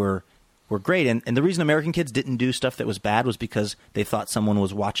were great. And the reason American kids didn't do stuff that was bad was because they thought someone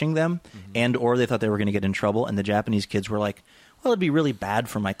was watching them, and or they thought they were going to get in trouble. And the Japanese kids were like, well, it'd be really bad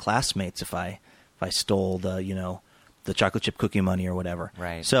for my classmates if I stole the chocolate chip cookie money or whatever.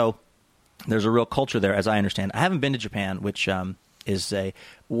 Right. So there's a real culture there, as I understand. I haven't been to Japan, which is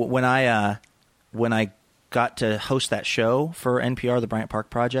when I got to host that show for NPR, the Bryant Park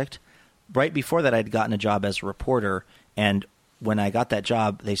Project. Right before that, I'd gotten a job as a reporter, and when I got that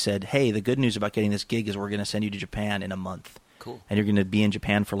job, they said, hey, the good news about getting this gig is we're going to send you to Japan in a month. Cool. And you're going to be in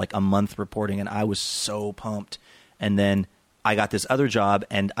Japan for like a month reporting, and I was so pumped. And then I got this other job,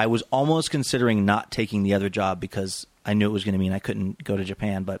 and I was almost considering not taking the other job because I knew it was going to mean I couldn't go to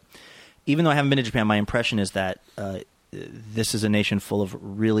Japan. But even though I haven't been to Japan, my impression is that this is a nation full of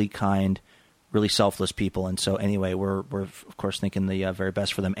really kind, really selfless people. And so anyway, we're of course thinking the very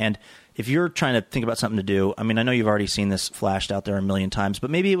best for them. And if you're trying to think about something to do, I mean, I know you've already seen this flashed out there a million times, but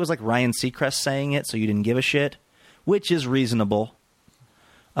maybe it was like Ryan Seacrest saying it, so you didn't give a shit, which is reasonable.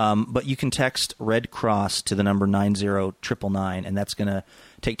 But you can text Red Cross to the number 90999, and that's going to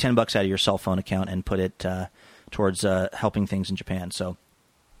take $10 out of your cell phone account and put it towards helping things in Japan. So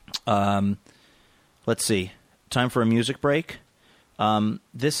let's see. Time for a music break.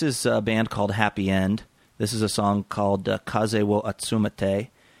 This is a band called Happy End. This is a song called Kaze wo Atsumete.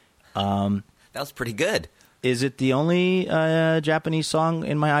 That was pretty good. Is it the only Japanese song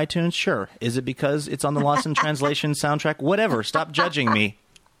in my iTunes? Sure. Is it because it's on the Lost in Translation soundtrack? Whatever. Stop judging me.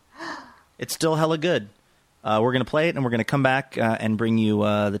 It's still hella good. We're going to play it, and we're going to come back and bring you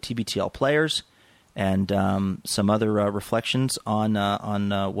the TBTL players and some other reflections on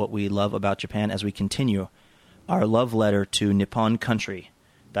what we love about Japan as we continue our love letter to Nippon country.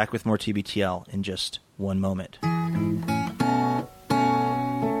 Back with more TBTL in just one moment.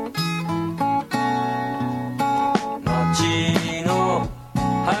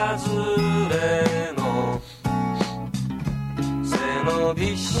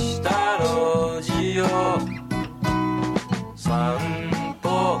 びした路地を散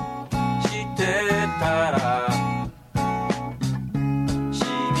歩してたらシ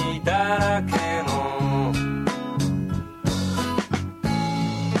ミだらけの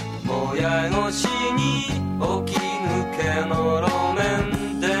もや越しに起き抜けの路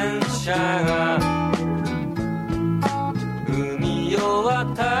面電車が海を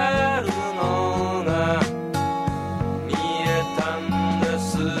渡るのが見えたんで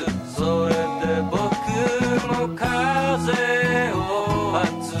す。それで僕も風を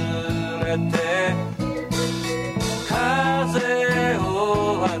集めて風を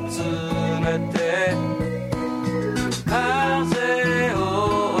集めて風を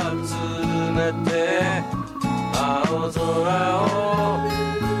集めて青空を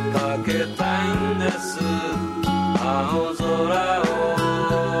かけたいんです。青空を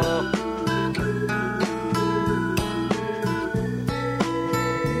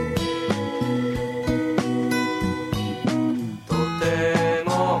とて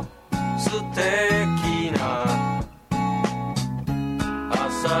も素敵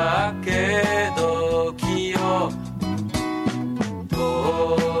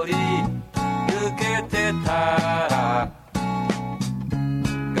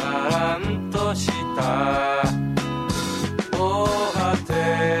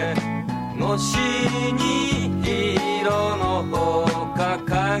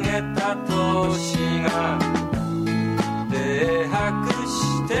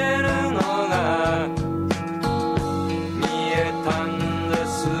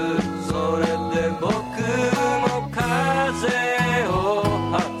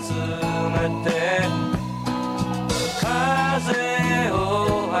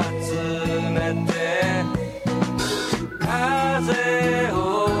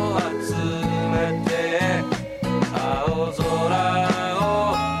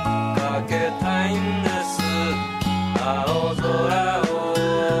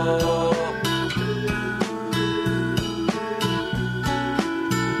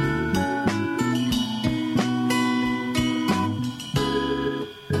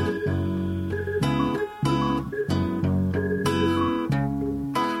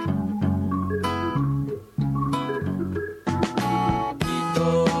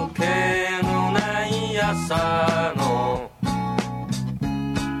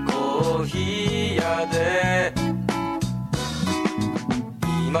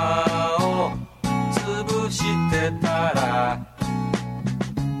間を潰してたら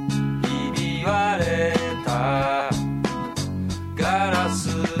ひび割れたガラス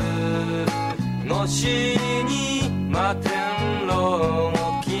のしに摩天楼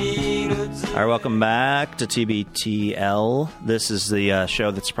の絹 All right, welcome back to TBTL. This is the show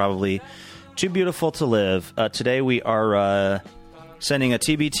that's probably too beautiful to live. Today we are sending a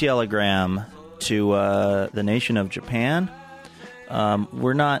TBTLogram to the nation of Japan.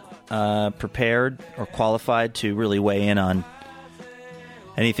 We're not prepared or qualified to really weigh in on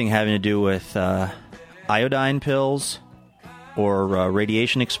anything having to do with iodine pills or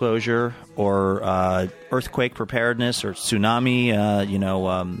radiation exposure or earthquake preparedness or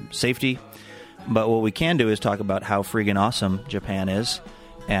tsunami, safety. But what we can do is talk about how freaking awesome Japan is,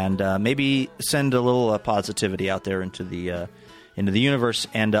 and maybe send a little positivity out there into the universe,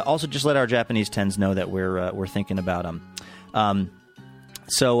 and also just let our Japanese tens know that we're thinking about them.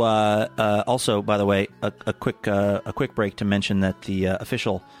 Also, by the way, a quick break to mention that the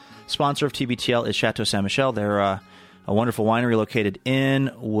official sponsor of TBTL is Chateau Saint Michel. They're a wonderful winery located in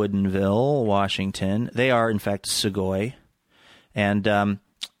Woodinville, Washington. They are, in fact, Sugoi, and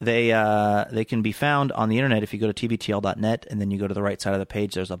they can be found on the internet if you go to tbtl.net, and then you go to the right side of the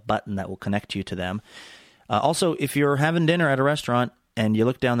page. There's a button that will connect you to them. Also, if you're having dinner at a restaurant and you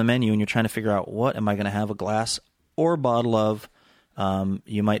look down the menu and you're trying to figure out what am I going to have a glass or bottle of,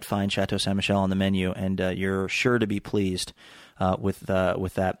 you might find Chateau Saint Michel on the menu, and you're sure to be pleased with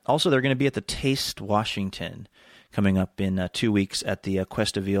that. Also, they're going to be at the Taste Washington coming up in 2 weeks at the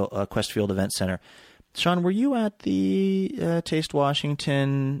Questfield Event Center. Sean, were you at the Taste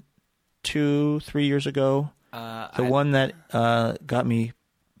Washington 2-3 years ago? The one that got me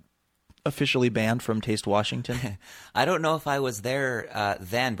officially banned from Taste Washington? I don't know if I was there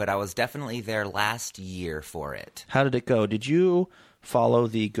then, but I was definitely there last year for it. How did it go? Did you follow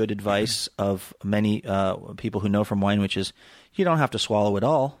the good advice of many people who know from wine, which is you don't have to swallow it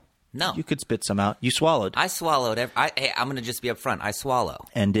all? No. You could spit some out. You swallowed. I swallowed. I'm going to just be upfront. I swallow.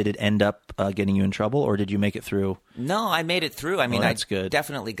 And did it end up getting you in trouble, or did you make it through? No, I made it through. I mean, that's good.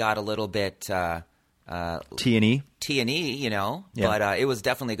 Definitely got a little bit T&E? T&E, Yeah. But it was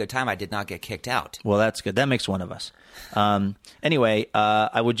definitely a good time. I did not get kicked out. Well, that's good. That makes one of us. Anyway,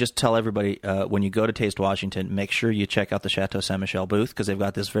 I would just tell everybody, when you go to Taste Washington, make sure you check out the Chateau Saint Michel booth, because they've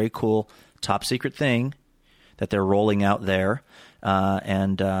got this very cool top secret thing that they're rolling out there.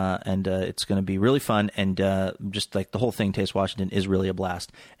 And it's going to be really fun, and just like the whole thing, Taste Washington is really a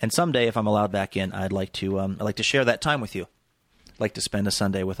blast. And someday, if I'm allowed back in, I'd like to share that time with you. I'd like to spend a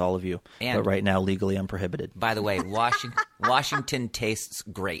Sunday with all of you. But right now, legally, I'm prohibited. By the way, Washington tastes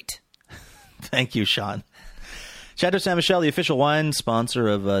great. Thank you, Sean. Chateau Saint Michel, the official wine sponsor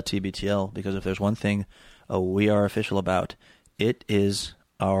of TBTL, because if there's one thing we are official about, it is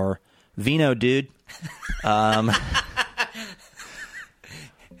our vino, dude.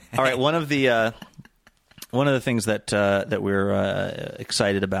 All right, one of the things that we're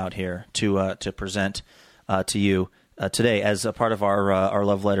excited about here to present to you today as a part of our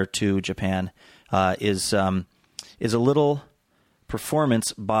love letter to Japan is a little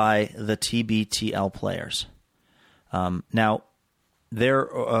performance by the TBTL players. Now, there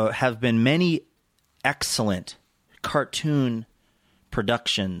have been many excellent cartoon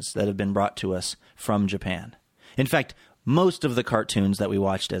productions that have been brought to us from Japan. In fact, most of the cartoons that we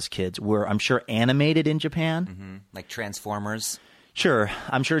watched as kids were, I'm sure, animated in Japan. Mm-hmm. Like Transformers? Sure.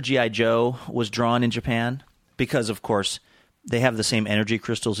 I'm sure G.I. Joe was drawn in Japan because, of course, they have the same energy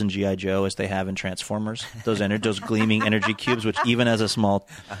crystals in G.I. Joe as they have in Transformers. Those gleaming energy cubes, which even as a small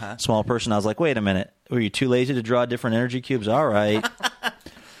person, I was like, wait a minute. Were you too lazy to draw different energy cubes? All right.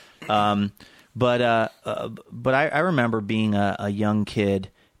 But I remember being a young kid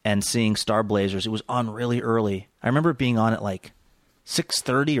and seeing Star Blazers. It was on really early. I remember it being on at like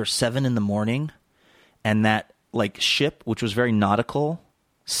 6:30 or 7 in the morning, and that like ship, which was very nautical,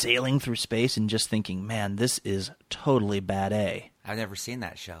 sailing through space, and just thinking, man, this is totally bad A. I've never seen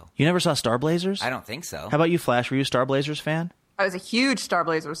that show. You never saw Star Blazers? I don't think so. How about you, Flash? Were you a Star Blazers fan? I was a huge Star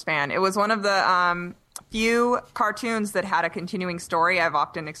Blazers fan. It was one of the few cartoons that had a continuing story. I've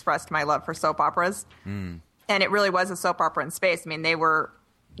often expressed my love for soap operas. And it really was a soap opera in space. I mean, they were,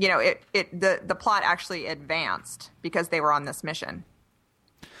 the plot actually advanced because they were on this mission.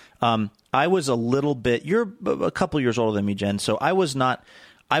 I was a little bit, you're a couple years older than me, Jen, so I was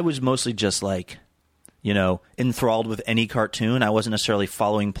mostly just like, enthralled with any cartoon. I wasn't necessarily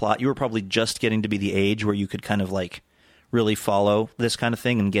following plot. You were probably just getting to be the age where you could kind of like really follow this kind of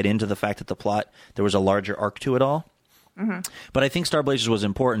thing and get into the fact that the plot, there was a larger arc to it all. Mm-hmm. But I think Star Blazers was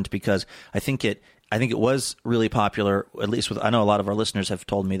important because I think it I think it was really popular, at least with, I know a lot of our listeners have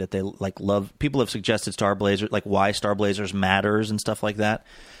told me that they love, people have suggested Star Blazers, like why Star Blazers matters and stuff like that.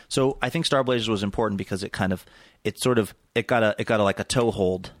 So I think Star Blazers was important because it got a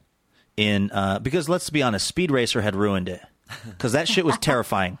toehold in, because let's be honest, Speed Racer had ruined it. Because that shit was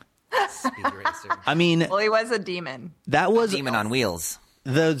terrifying. Speed Racer. I mean, Well, he was a demon. that was Demon on wheels.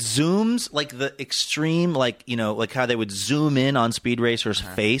 the zooms, like the extreme, like, you know, like how they would zoom in on Speed Racer's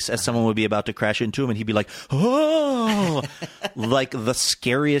face as someone would be about to crash into him, and he'd be like, oh, like the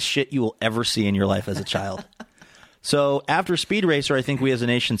scariest shit you will ever see in your life as a child. So after Speed Racer, I think we as a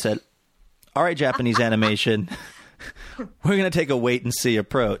nation said, all right, Japanese animation, we're going to take a wait and see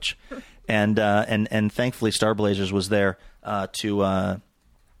approach. And thankfully Star Blazers was there to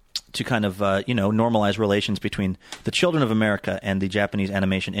kind of, normalize relations between the children of America and the Japanese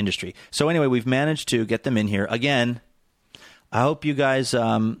animation industry. So anyway, we've managed to get them in here. Again, I hope you guys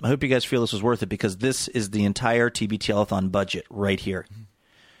feel this was worth it, because this is the entire TBTL-a-thon budget right here.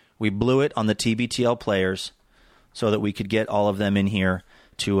 We blew it on the TBTL players so that we could get all of them in here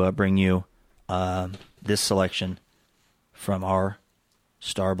to bring you this selection from our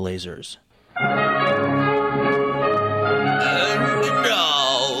Star Blazers.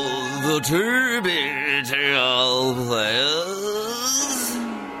 The TBTL players.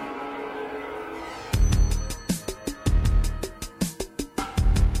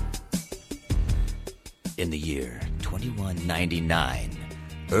 In the year 2199,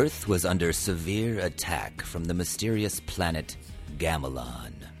 Earth was under severe attack from the mysterious planet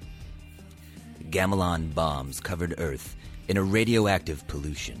Gamelon. Gamelon bombs covered Earth in a radioactive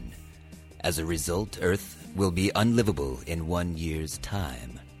pollution. As a result, Earth will be unlivable in 1 year's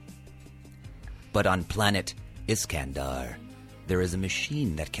time. But on planet Iskandar, there is a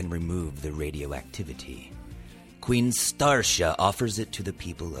machine that can remove the radioactivity. Queen Starsha offers it to the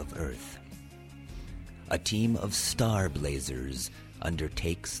people of Earth. A team of Star Blazers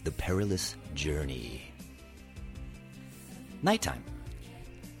undertakes the perilous journey. Nighttime.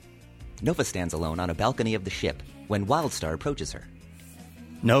 Nova stands alone on a balcony of the ship when Wildstar approaches her.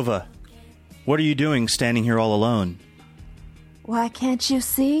 Nova, what are you doing standing here all alone? Why can't you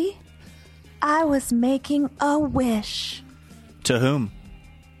see? I was making a wish. To whom?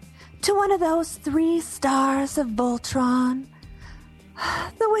 To one of those 3 stars of Voltron.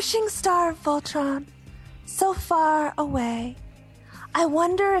 The wishing star of Voltron. So far away. I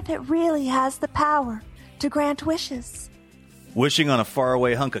wonder if it really has the power to grant wishes. Wishing on a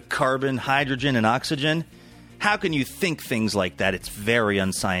faraway hunk of carbon, hydrogen, and oxygen? How can you think things like that? It's very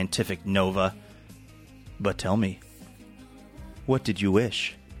unscientific, Nova. But tell me, what did you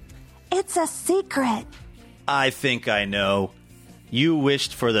wish? It's a secret. I think I know. You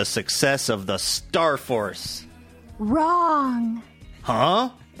wished for the success of the Star Force. Wrong. Huh?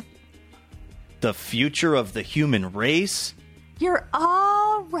 The future of the human race? You're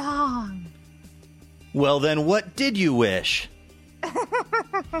all wrong. Well, then what did you wish?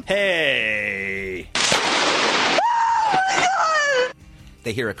 Hey!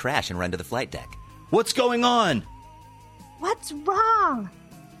 They hear a crash and run to the flight deck. What's going on? What's wrong?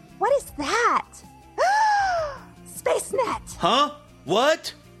 What is that? Space net. Huh?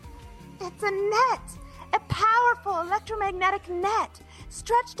 What? It's a net. A powerful electromagnetic net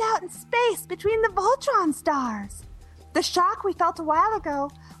stretched out in space between the Voltron stars. The shock we felt a while ago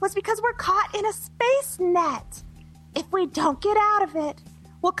was because we're caught in a space net. If we don't get out of it,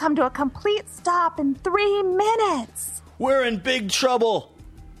 we'll come to a complete stop in 3 minutes. We're in big trouble.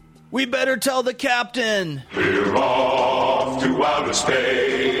 We better tell the captain. We're off to outer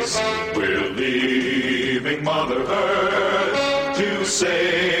space. We're leaving Mother Earth to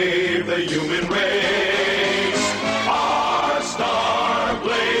save the human race. Our Star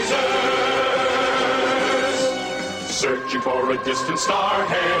Blazers. Searching for a distant star,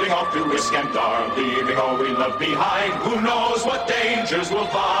 heading off to Iskandar, leaving all we love behind. Who knows what dangers we'll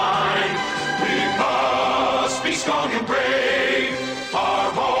find? We must be strong and brave.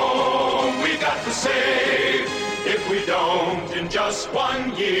 Our home we got to save. If we don't, in just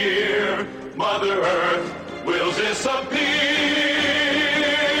 1 year, Mother Earth will disappear.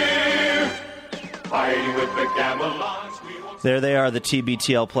 Fighting with the Gamelons, we won't... There they are, the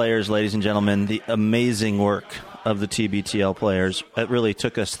TBTL players, ladies and gentlemen. The amazing work of the TBTL players. It really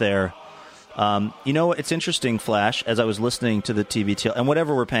took us there. You know, it's interesting, Flash, as I was listening to the TBTL, and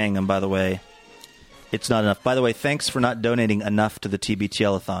whatever we're paying them, by the way, it's not enough. By the way, thanks for not donating enough to the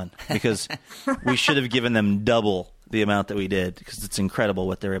TBTL-a-thon, because we should have given them double the amount that we did, because it's incredible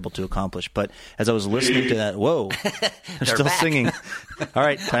what they're able to accomplish. But as I was listening to that, whoa, they're still back. singing. All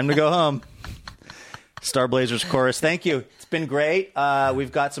right, time to go home. Star Blazers chorus. Thank you. It's been great.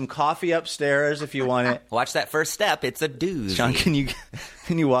 We've got some coffee upstairs if you want it. Watch that first step. It's a doozy. John, can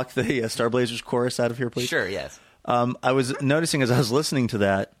you walk the Star Blazers chorus out of here, please? Sure, yes. I was noticing as I was listening to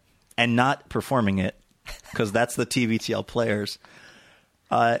that and not performing it, because that's the TBTL players.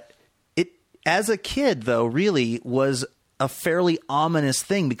 It, as a kid, though, really was a fairly ominous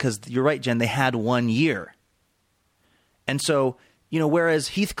thing, because you're right, Jen, they had 1 year. And so, whereas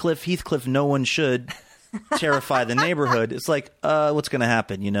Heathcliff, no one should terrify the neighborhood. It's like, what's going to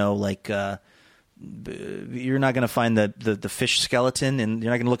happen? You're not going to find the fish skeleton, and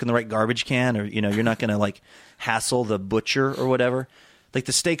you're not going to look in the right garbage can, or, you're not going to hassle the butcher or whatever. Like,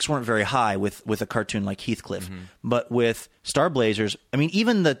 the stakes weren't very high with a cartoon like Heathcliff. Mm-hmm. But with Star Blazers, I mean,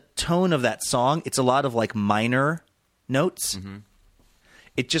 even the tone of that song, it's a lot of minor notes. Mm-hmm.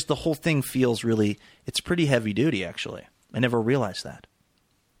 It just, the whole thing feels really, it's pretty heavy duty, actually. I never realized that.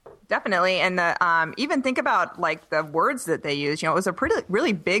 Definitely. And even think about the words that they use. It was a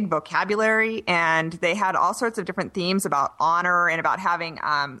really big vocabulary, and they had all sorts of different themes about honor and about having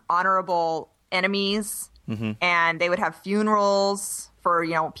honorable enemies. Mm-hmm. And they would have funerals for,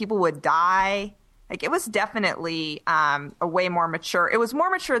 people would die. It was definitely a way more mature. It was more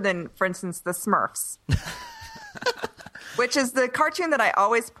mature than, for instance, the Smurfs, which is the cartoon that I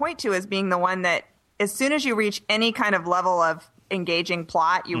always point to as being the one that, as soon as you reach any kind of level of engaging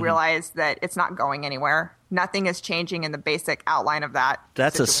plot, you realize that it's not going anywhere. Nothing is changing in the basic outline of that.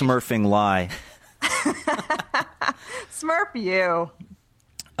 That's situation. A Smurfing lie. Smurf you.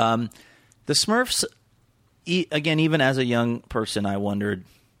 The Smurfs, again, even as a young person, I wondered,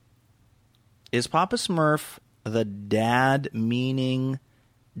 is Papa Smurf the dad, meaning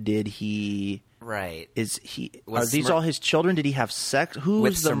did he... Right. Are these all his children? Did he have sex? Who's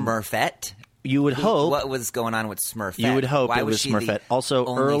with Smurfette? You would hope. What was going on with Smurfette? You would hope it was Smurfette. Also,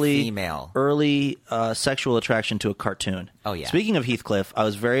 early sexual attraction to a cartoon. Oh, yeah. Speaking of Heathcliff, I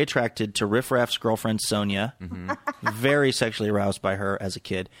was very attracted to Riff Raff's girlfriend, Sonia. Mm-hmm. Very sexually aroused by her as a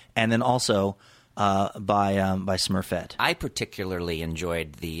kid. And then also by Smurfette. I particularly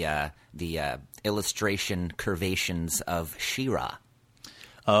enjoyed the illustration curvations of She-Ra.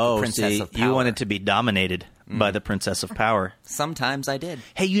 Oh, see, you wanted to be dominated by the Princess of Power. Sometimes I did.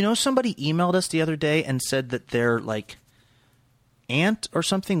 Hey, somebody emailed us the other day and said that their, aunt or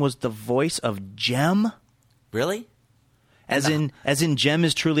something was the voice of Jem? Really? As in Jem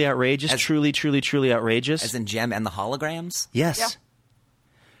is truly outrageous? Truly, truly, truly outrageous? As in Jem and the holograms? Yes.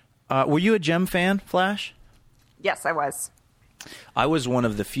 Yeah. Were you a Jem fan, Flash? Yes, I was. I was one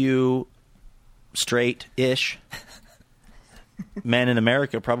of the few straight-ish men in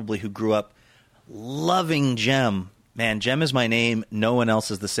America probably who grew up loving Jem. Man, Jem is my name. No one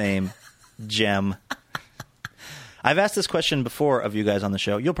else is the same. Jem. I've asked this question before of you guys on the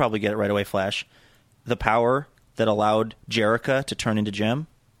show. You'll probably get it right away, Flash. The power that allowed Jerrica to turn into Jem?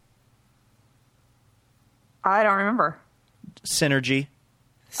 I don't remember. Synergy.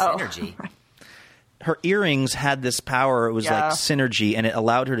 Synergy? Oh. Her earrings had this power. It was like synergy, and it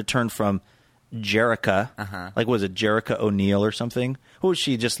allowed her to turn from Jerrica, was it Jerrica O'Neill or something? Who was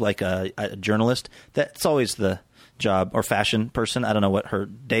she, just like a journalist? That's always the job, or fashion person. I don't know what her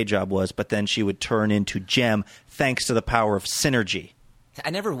day job was, but then she would turn into Jem thanks to the power of synergy. I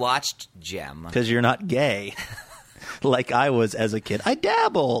never watched Jem. Because you're not gay, like I was as a kid. I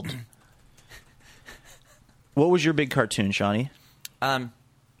dabbled. What was your big cartoon, Shawnee?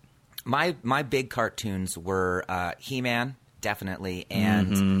 My big cartoons were He-Man. Definitely,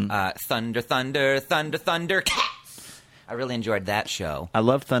 and Thunder, Thunder, Thunder, Thundercats. I really enjoyed that show. I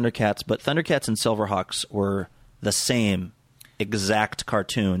love Thundercats, but Thundercats and Silverhawks were the same exact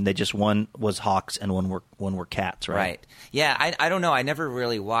cartoon. They just, one was hawks and one were cats, right? Right. Yeah, I don't know. I never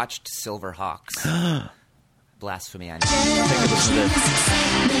really watched Silverhawks. Blasphemy, I know. Take a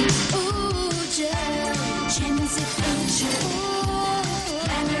listen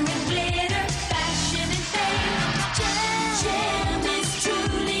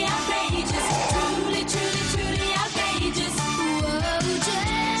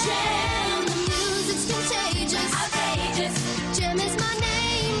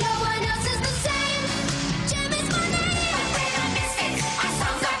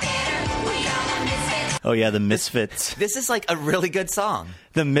Oh, yeah, the Misfits. This is like a really good song.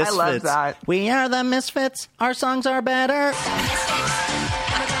 The Misfits. I love that. We are the Misfits. Our songs are better.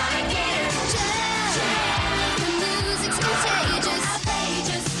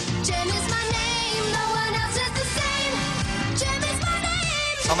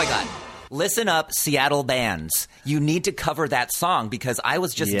 Oh, my God. Listen up, Seattle bands. You need to cover that song because I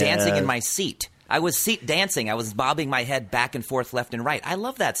was just dancing in my seat. I was seat dancing. I was bobbing my head back and forth, left and right. I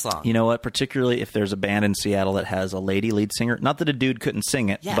love that song. You know what? Particularly if there's a band in Seattle that has a lady lead singer. Not that a dude couldn't sing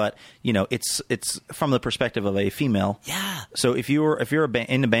it, but you know, it's from the perspective of a female. Yeah. So if you're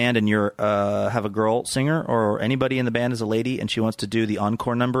in a band and you're have a girl singer, or anybody in the band is a lady and she wants to do the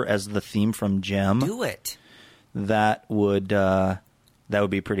encore number as the theme from Gem, do it. That would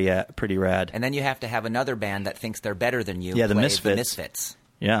be pretty rad. And then you have to have another band that thinks they're better than you. Yeah, the play Misfits. The Misfits.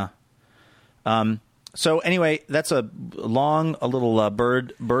 Yeah. So anyway, that's a little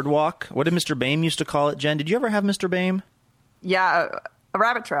bird walk. What did Mr. Bame used to call it, Jen? Did you ever have Mr. Bame? Yeah, a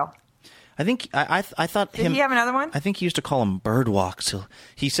rabbit trail. I think I thought Did he have another one? I think he used to call him bird walk. So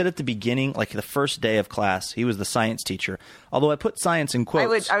he said at the beginning, like the first day of class, he was the science teacher. Although I put science in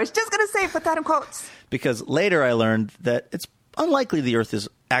quotes. I was just going to say put that in quotes. Because later I learned that it's unlikely the Earth is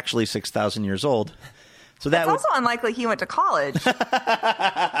actually 6,000 years old. So It's also unlikely he went to college.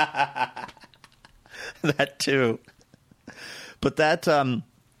 That too. But that I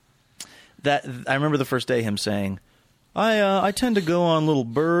remember the first day him saying, I tend to go on little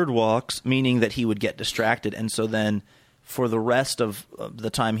bird walks, meaning that he would get distracted. And so then for the rest of the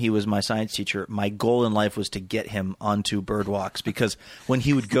time he was my science teacher, my goal in life was to get him onto bird walks, because when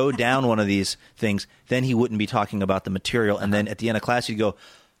he would go down one of these things, then he wouldn't be talking about the material. And then at the end of class, he'd go,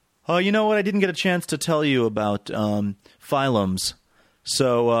 oh, you know what? I didn't get a chance to tell you about phylums.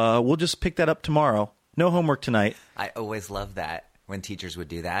 So we'll just pick that up tomorrow. No homework tonight. I always loved that when teachers would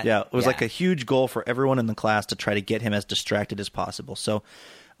do that. Yeah, it was like a huge goal for everyone in the class to try to get him as distracted as possible. So,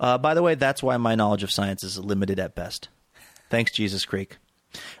 by the way, that's why my knowledge of science is limited at best. Thanks, Jesus Creek.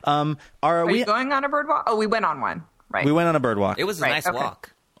 Are we going on a bird walk? Oh, we went on one. Right. We went on a bird walk. It was a nice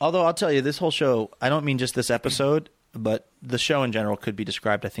walk. Although I'll tell you, this whole show, I don't mean just this episode, but the show in general could be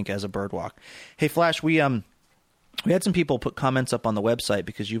described, I think, as a bird walk. Hey, Flash, we had some people put comments up on the website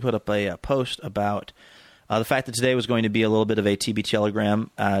because you put up a post about the fact that today was going to be a little bit of a TB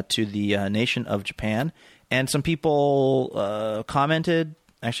telegram to the nation of Japan. And some people commented.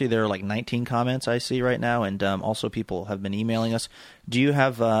 Actually, there are like 19 comments I see right now, and also people have been emailing us. Do you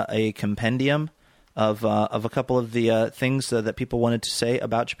have a compendium of a couple of the things that people wanted to say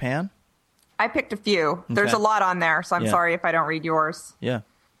about Japan? I picked a few. There's a lot on there, so I'm sorry if I don't read yours. Yeah.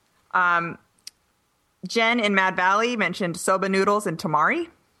 Jen in Mad Valley mentioned soba noodles and tamari.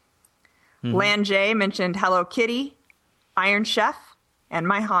 Mm-hmm. Lan J mentioned Hello Kitty, Iron Chef, and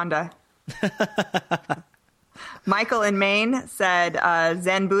my Honda. Michael in Maine said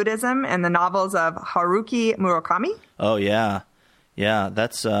Zen Buddhism and the novels of Haruki Murakami. Oh, yeah. Yeah,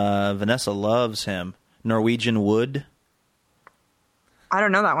 that's Vanessa loves him. Norwegian Wood. I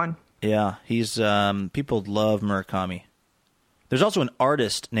don't know that one. Yeah, he's people love Murakami. There's also an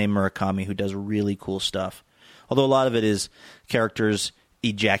artist named Murakami who does really cool stuff. Although a lot of it is characters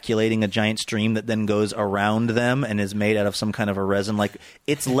ejaculating a giant stream that then goes around them and is made out of some kind of a resin. Like,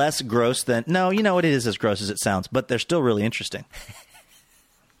 it's less gross than... No, you know, it is as gross as it sounds, but they're still really interesting.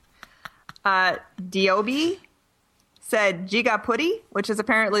 Diobi said Jiga Putty, which is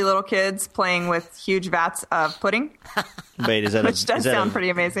apparently little kids playing with huge vats of pudding. Wait, is that which does sound pretty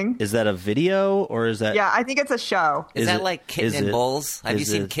amazing. Is that a video or is that... Yeah, I think it's a show. Is that like Kitten in Bowls? Have you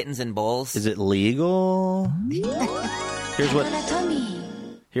seen Kittens in Bowls? Is it legal?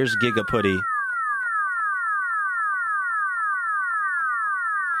 Here's Giga Putty. I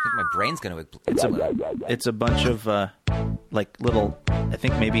think my brain's going to explode. It's a bunch of like little, I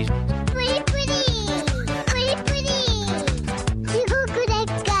think maybe...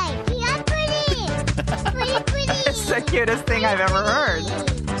 It's the cutest thing I've ever heard.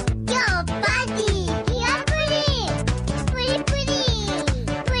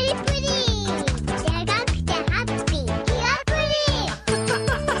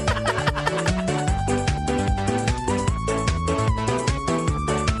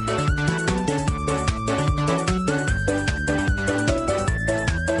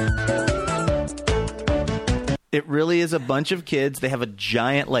 It really is a bunch of kids. They have a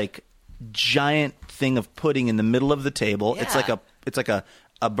giant thing of pudding in the middle of the table. Yeah. It's like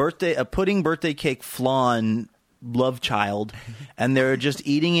a pudding birthday cake flan love child, and they're just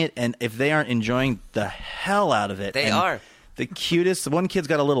eating it. And if they aren't enjoying the hell out of it, they are the cutest. One kid's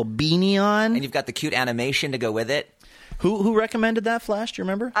got a little beanie on, and you've got the cute animation to go with it. Who recommended that, Flash? Do you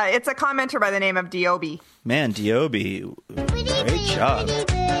remember? It's a commenter by the name of Diobi. Man, Diobi, great job.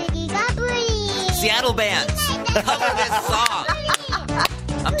 Seattle bands, cover this song.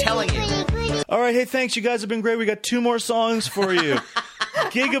 I'm telling you. All right, hey, thanks. You guys have been great. We got 2 more songs for you.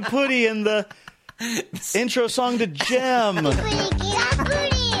 Giga Putty and the intro song to Gem.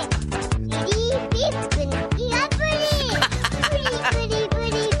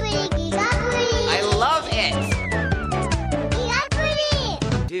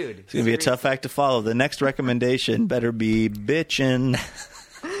 It's going to be a tough act to follow. The next recommendation better be bitchin'.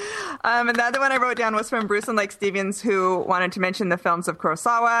 And the other one I wrote down was from Bruce and Lake Stevens, who wanted to mention the films of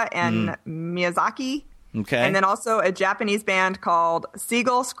Kurosawa and Miyazaki. Okay. And then also a Japanese band called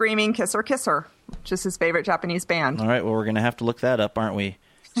Seagull Screaming Kisser Kisser, which is his favorite Japanese band. All right, well, we're going to have to look that up, aren't we?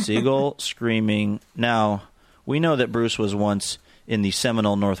 Seagull Screaming. Now, we know that Bruce was once in the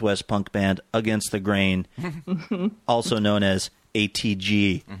seminal Northwest punk band Against the Grain, also known as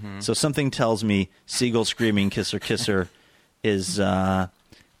ATG. So something tells me Seagull Screaming Kisser Kisser is going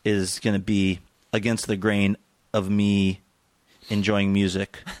to be against the grain of me enjoying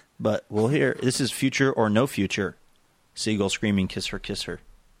music. But we'll hear. This is Future or No Future. Seagull Screaming Kisser Kisser.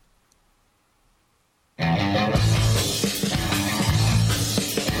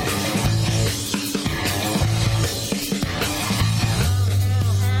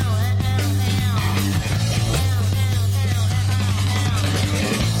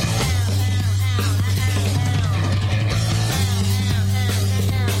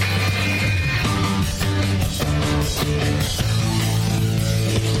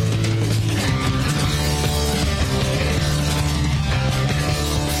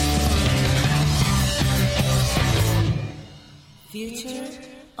 Future?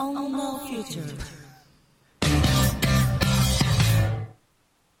 Oh no, future.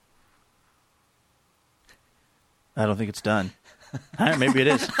 I don't think it's done. All right, maybe it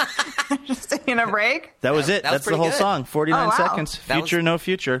is. Just taking a break? That was it. That was That's the pretty whole good. song. 49 Oh, wow. seconds. That Future, was no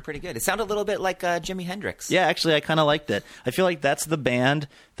future. Pretty good. It sounded a little bit like Jimi Hendrix. Yeah, actually, I kind of liked it. I feel like that's the band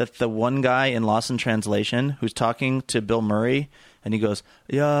that the one guy in Lost in Translation who's talking to Bill Murray, and he goes,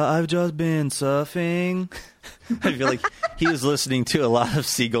 "Yeah, I've just been surfing." I feel like he was listening to a lot of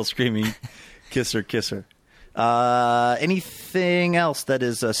Seagull Screaming Kisser Kisser. Anything else that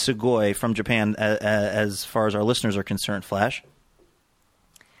is Sugoi from Japan as far as our listeners are concerned, Flash?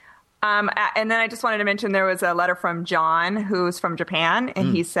 And then I just wanted to mention there was a letter from John, who's from Japan,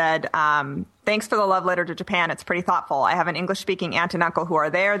 and he said, thanks for the love letter to Japan. It's pretty thoughtful. I have an English-speaking aunt and uncle who are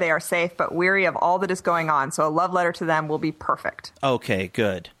there. They are safe, but weary of all that is going on, so a love letter to them will be perfect. Okay,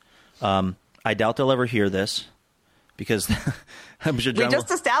 good. I doubt they'll ever hear this, because I'm sure John We just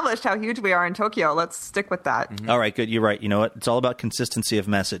established how huge we are in Tokyo. Let's stick with that. All right, good. You're right. You know what? It's all about consistency of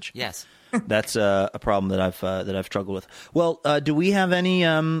message. Yes. That's a problem that I've struggled with. Well, do we have any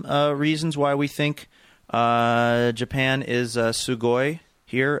reasons why we think Japan is Sugoi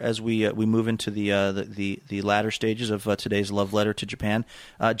here as we move into the latter stages of today's love letter to Japan?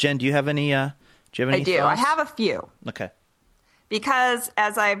 Jen, do you have any? Do you have any? I do. thoughts? I have a few. Okay. Because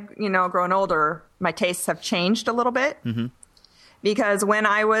as I've grown older, my tastes have changed a little bit. Mm-hmm. Because when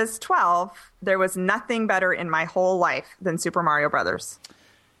I was 12, there was nothing better in my whole life than Super Mario Brothers.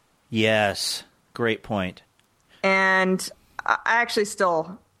 Yes, great point. And I actually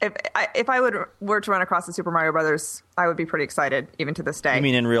still, if I were to run across the Super Mario Brothers, I would be pretty excited, even to this day. You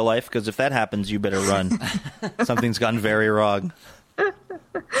mean in real life? Because if that happens, you better run. Something's gone very wrong.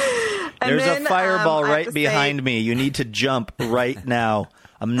 There's then, a fireball I have right to behind say- me. You need to jump right now.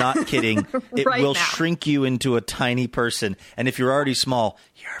 I'm not kidding. It Right will now. shrink you into a tiny person. And if you're already small,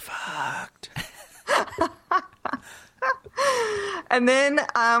 you're fucked. And then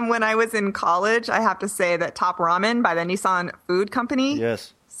when I was in college, I have to say that Top Ramen by the Nissan Food Company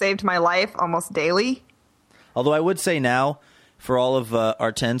Yes. saved my life almost daily. Although I would say now, for all of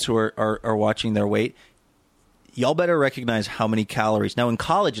our 10s who are watching their weight, y'all better recognize how many calories. Now, in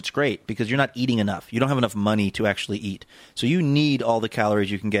college, it's great because you're not eating enough. You don't have enough money to actually eat. So you need all the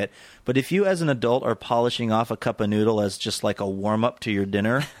calories you can get. But if you, as an adult, are polishing off a cup of noodle as just like a warm-up to your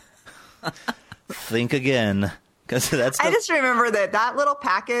dinner, think again. Because that's I just remember that little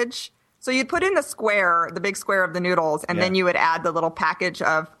package. So you'd put in the big square of the noodles, and then you would add the little package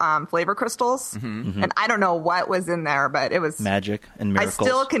of flavor crystals. Mm-hmm. And I don't know what was in there, but it was magic and miracles. I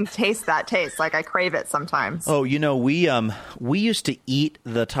still can taste that taste. Like I crave it sometimes. Oh, we used to eat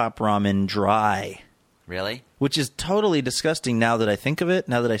the Top Ramen dry. Really? Which is totally disgusting now that I think of it,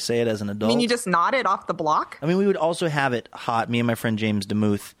 now that I say it as an adult. I mean, you just gnawed it off the block? I mean, we would also have it hot, me and my friend James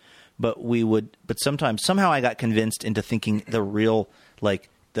DeMuth, but somehow I got convinced into thinking the real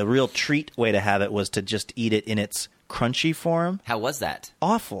treat way to have it was to just eat it in its crunchy form. How was that?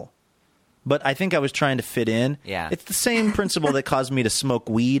 Awful. But I think I was trying to fit in. Yeah. It's the same principle that caused me to smoke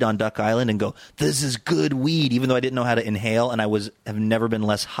weed on Duck Island and go, this is good weed, even though I didn't know how to inhale, and have never been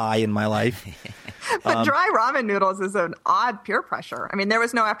less high in my life. But dry ramen noodles is an odd peer pressure. I mean, there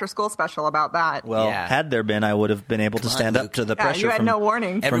was no after-school special about that. Well, Yeah. had there been, I would have been able to stand up to the Yeah, pressure you had from, no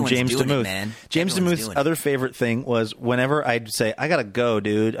warning. from Everyone's James doing it, DeMuth. man. James Everyone's DeMuth's doing it. other favorite thing was whenever I'd say, I gotta go,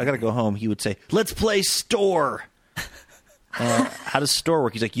 dude, I gotta go home, he would say, let's play store. How does store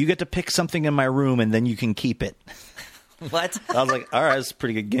work? He's like, you get to pick something in my room and then you can keep it. What? I was like, all right, that's a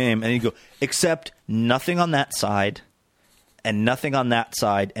pretty good game. And he'd go, except nothing on that side and nothing on that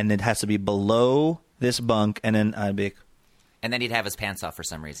side, and it has to be below this bunk. And then I'd be like, And then he'd have his pants off for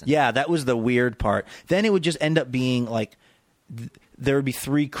some reason. yeah, that was the weird part. Then it would just end up being like there would be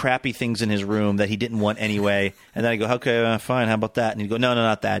 3 crappy things in his room that he didn't want anyway. And then I go, okay, fine, how about that? And he'd go, no,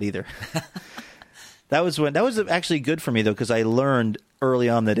 not that either. That was actually good for me, though, because I learned early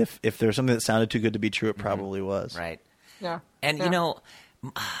on that if there's something that sounded too good to be true, it probably was. Right. Yeah. And,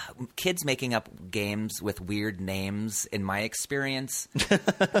 kids making up games with weird names, in my experience,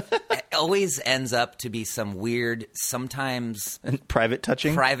 it always ends up to be some weird, sometimes And private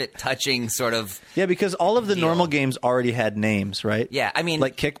touching? sort of. Yeah, because all of the deal. normal games already had names, right? Yeah, I mean,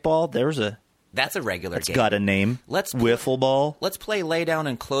 like kickball, that's a regular it's game. got a name. Wiffle ball. Let's play lay down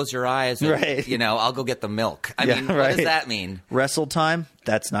and close your eyes. And, Right. I'll go get the milk. I Yeah, mean, what right. does that mean? Wrestle time.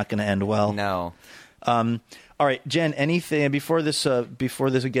 That's not going to end well. No. All right, Jen. Anything before this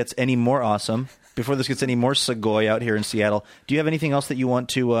gets any more awesome? Before this gets any more Segoy out here in Seattle, do you have anything else that you want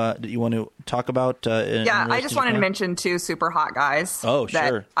to talk about? Yeah, I just wanted to mention 2 super hot guys. Oh, that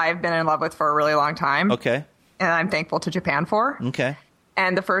sure. I've been in love with for a really long time. Okay. And I'm thankful to Japan for. Okay.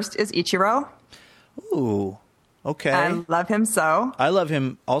 And the first is Ichiro. Ooh. Okay. I love him so. I love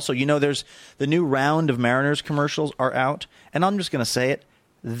him also. There's the new round of Mariners commercials are out, and I'm just going to say it.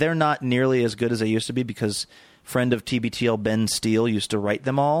 They're not nearly as good as they used to be because friend of TBTL Ben Steele used to write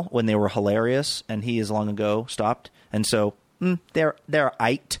them all when they were hilarious, and he has long ago stopped. And so they're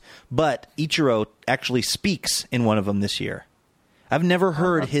ite. But Ichiro actually speaks in one of them this year. I've never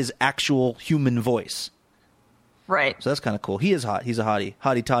heard his actual human voice. Right. So that's kind of cool. He is hot. He's a hottie.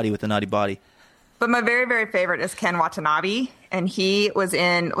 Hottie toddy with a naughty body. But my very, very favorite is Ken Watanabe. And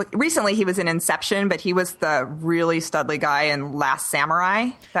recently he was in Inception, but he was the really studly guy in Last Samurai,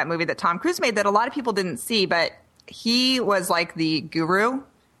 that movie that Tom Cruise made that a lot of people didn't see, but he was like the guru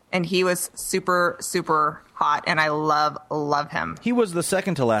and he was super, super hot. And I love him. He was the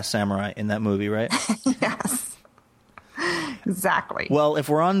second to last samurai in that movie, right? Yes. Exactly. Well, if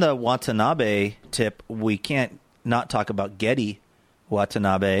we're on the Watanabe tip, we can't not talk about Getty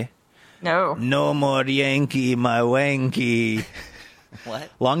Watanabe. No more Yankee, my wanky. What?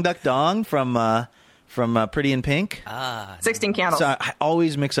 Long Duck Dong from Pretty in Pink. 16 Candles. So I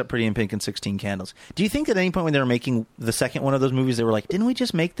always mix up Pretty in Pink and 16 Candles. Do you think at any point when they were making the second one of those movies, they were like, didn't we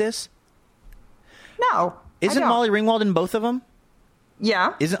just make this? No. Isn't Molly Ringwald in both of them?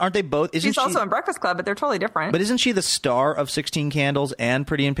 Yeah. Aren't they both? She's also in Breakfast Club, but they're totally different. But isn't she the star of 16 Candles and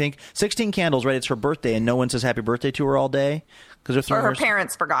Pretty in Pink? 16 Candles, right? It's her birthday, and no one says happy birthday to her all day because they're or her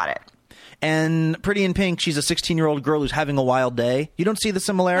parents forgot it. And Pretty in Pink, she's a 16-year-old girl who's having a wild day. You don't see the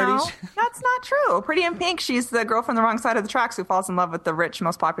similarities? No, that's not true. Pretty in Pink, she's the girl from the wrong side of the tracks who falls in love with the rich,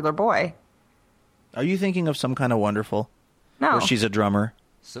 most popular boy. Are you thinking of Some Kind of Wonderful? No. Where she's a drummer?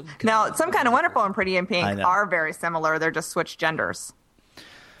 Now, Some Kind of Wonderful and Pretty in Pink I know. are very similar. They're just switched genders.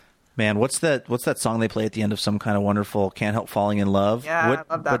 Man, what's that song they play at the end of Some Kind of Wonderful? Can't Help Falling in Love? Yeah,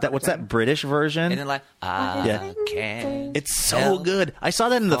 I love that. What's that British version? And then like, I can't. It's so good. I saw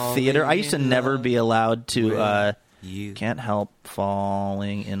that in the theater. I used to never be allowed to. Can't help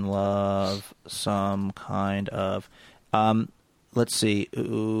falling in love. Some kind of. Let's see.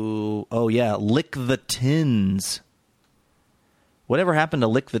 Ooh, oh yeah, Lick the Tins. Whatever happened to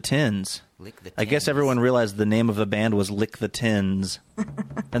Lick the Tins? Lick the I guess Tins. everyone realized the name of the band was Lick the Tins,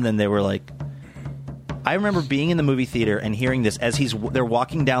 and then they were like. I remember being in the movie theater and hearing this as they're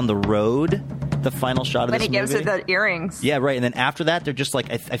walking down the road. The final shot of When this he gives movie. her the earrings. Yeah, right. And then after that, they're just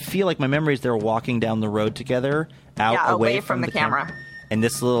like, I feel like my memory is they're walking down the road together, away from the camera. And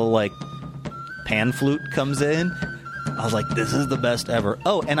this little, like, pan flute comes in. I was like, this is the best ever.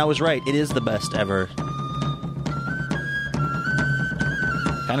 Oh, and I was right. It is the best ever.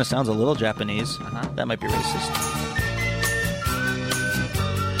 Kind of sounds a little Japanese. That might be racist.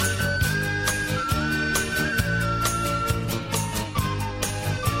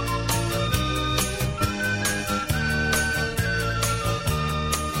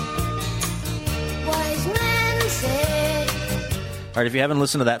 All right, if you haven't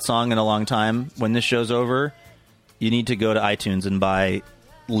listened to that song in a long time, when this show's over, you need to go to iTunes and buy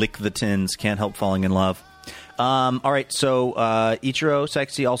Lick the Tins, Can't Help Falling in Love. All right, so Ichiro,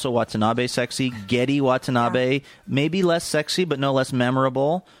 sexy, also Watanabe, sexy. Getty Watanabe, maybe less sexy, but no less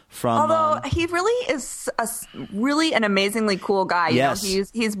memorable. Although he really is really an amazingly cool guy. Yes. You know,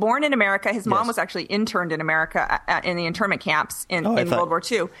 he's born in America. His mom was actually interned in America in the internment camps in World War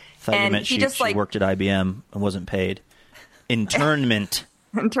II. I thought you meant she worked at IBM and wasn't paid. Internment.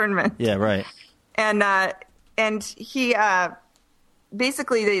 Internment. Yeah, right. And and he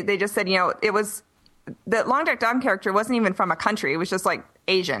basically they just said, it was the Long Jack Dong character wasn't even from a country. It was just like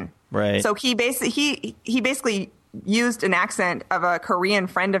Asian. Right. So he basically used an accent of a Korean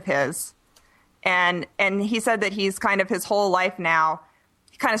friend of his. And he said that he's kind of his whole life now,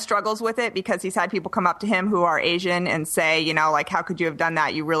 he kind of struggles with it because he's had people come up to him who are Asian and say, like, how could you have done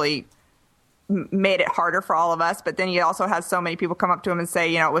that? You really made it harder for all of us. But then he also has so many people come up to him and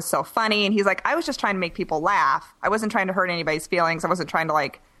say, it was so funny. And he's like, I was just trying to make people laugh. I wasn't trying to hurt anybody's feelings. I wasn't trying to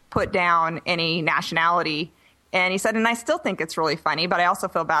like put down any nationality. And he said, and I still think it's really funny, but I also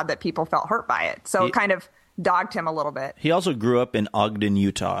feel bad that people felt hurt by it. So it kind of dogged him a little bit. He also grew up in Ogden,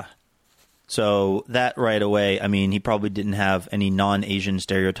 Utah. So that right away, I mean, he probably didn't have any non-Asian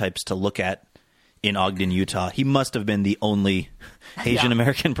stereotypes to look at in Ogden, Utah. He must have been the only Asian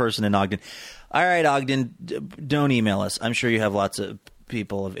American person in Ogden. All right, Ogden, don't email us. I'm sure you have lots of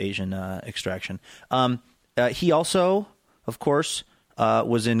people of Asian extraction. He also, of course,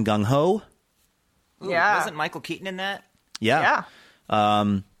 was in Gung Ho. Yeah. Wasn't Michael Keaton in that? Yeah.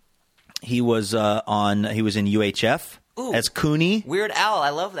 He was he was in UHF as Cooney. Weird Al, I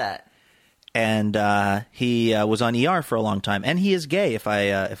love that. And he was on ER for a long time, and he is gay, if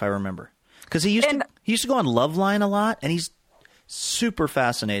I remember, because he used to go on Loveline a lot, and he's super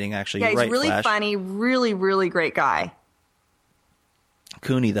fascinating, actually. Yeah, he's really Flash. funny, really, really great guy.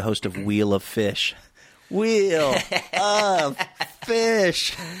 Cooney, the host of Wheel of Fish. Wheel of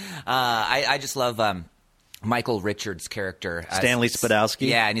Fish. I just love Michael Richards' character. Stanley Spadowski.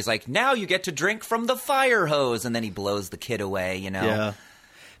 Yeah, and he's like, now you get to drink from the fire hose, and then he blows the kid away, Yeah.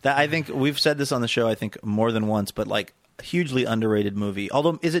 I think we've said this on the show, I think, more than once, but like a hugely underrated movie.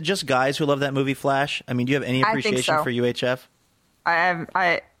 Although, is it just guys who love that movie, Flash? I mean, do you have any appreciation for UHF?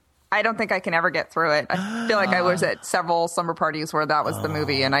 I don't think I can ever get through it. I feel like I was at several slumber parties where that was the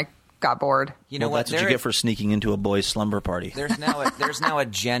movie, and I got bored. You know what? That's what you get for sneaking into a boys' slumber party. There's now a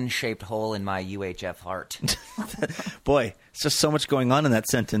Jen-shaped hole in my UHF heart. Boy, it's just so much going on in that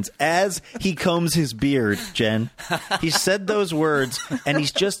sentence. As he combs his beard, Jen, he said those words, and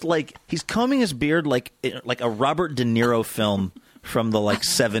he's just like he's combing his beard like a Robert De Niro film from the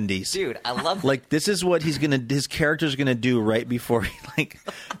 70s. Dude, I love like this is what his character's gonna do right before he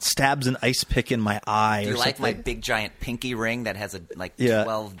stabs an ice pick in my eye. Do you or like something. my big giant pinky ring that has a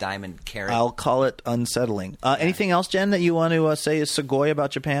 12 diamond carat? I'll call it unsettling. Anything else, Jen, that you want to say is Sugoi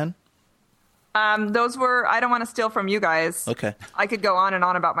about Japan? Those were. I don't want to steal from you guys. Okay. I could go on and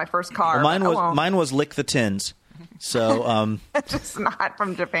on about my first car. Well, mine was Lick the Tins. So, just not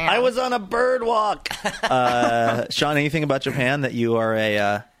from Japan. I was on a bird walk. Sean, anything about Japan that you are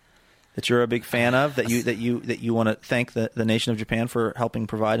that you're a big fan of, that you want to thank the nation of Japan for helping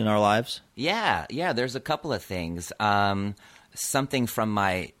provide in our lives? Yeah. There's a couple of things. Something from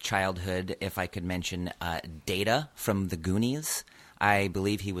my childhood, if I could mention, Data from the Goonies. I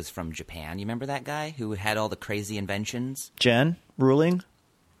believe he was from Japan. You remember that guy who had all the crazy inventions? Jen, ruling?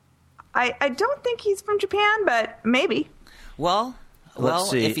 I don't think he's from Japan, but maybe. Well, Let's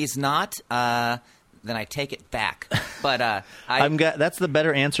see. if he's not, then I take it back. But that's the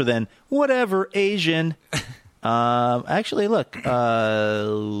better answer than whatever, Asian. Actually, look,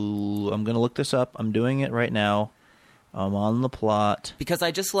 I'm going to look this up. I'm doing it right now. I'm on the plot. Because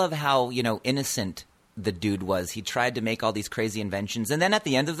I just love how, innocent the dude was. He tried to make all these crazy inventions. And then at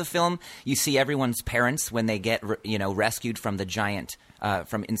the end of the film, you see everyone's parents when they get, rescued from the giant,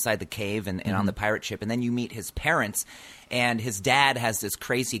 from inside the cave and on the pirate ship. And then you meet his parents, and his dad has this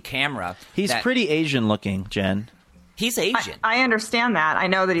crazy camera. He's pretty Asian looking, Jen. He's Asian. I understand that. I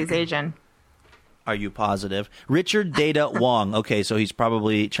know that he's Asian. Are you positive? Richard Data Wong. Okay, so he's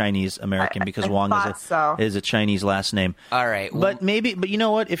probably Chinese American because Wong is a Chinese last name. All right. Well, but you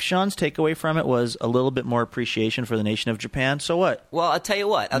know what? If Sean's takeaway from it was a little bit more appreciation for the nation of Japan, so what? Well, I'll tell you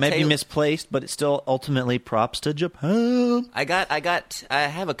what. Maybe misplaced, but it's still ultimately props to Japan. I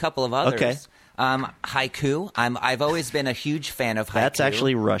have a couple of others. Okay. Haiku. I've always been a huge fan of haiku. That's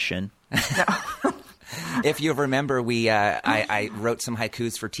actually Russian. If you remember, I wrote some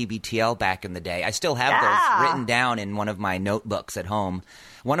haikus for TBTL back in the day. I still have those written down in one of my notebooks at home.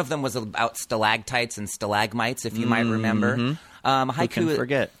 One of them was about stalactites and stalagmites, if you might remember. Haiku, who can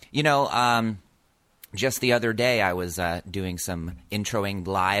forget? Just the other day, I was doing some introing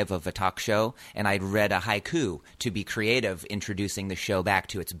live of a talk show, and I read a haiku to be creative, introducing the show back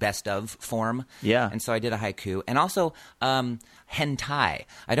to its best of form. Yeah. And so I did a haiku. And also hentai.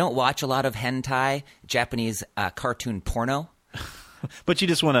 I don't watch a lot of hentai, Japanese cartoon porno. But you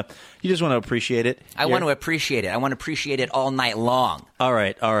just want to appreciate it. I want to appreciate it. I want to appreciate it all night long. All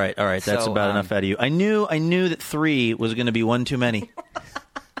right. That's about enough out of you. I knew that 3 was going to be one too many.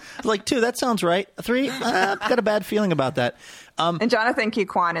 Like 2, that sounds right. 3, I've got a bad feeling about that. And Jonathan Q.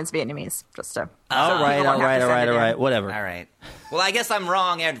 Kwan is Vietnamese, just to. All right. Whatever. All right. Well, I guess I'm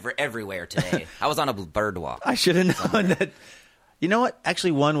wrong everywhere today. I was on a bird walk. I should have known that. You know what?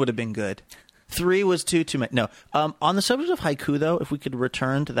 Actually, 1 would have been good. 3 was too many. No. On the subject of haiku, though, if we could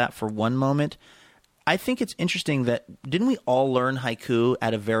return to that for one moment, I think it's interesting that didn't we all learn haiku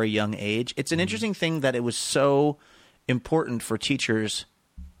at a very young age? It's an interesting thing that it was so important for teachers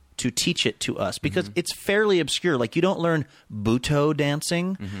to teach it to us because it's fairly obscure. Like you don't learn Buto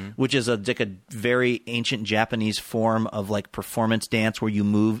dancing, which is like a very ancient Japanese form of like performance dance where you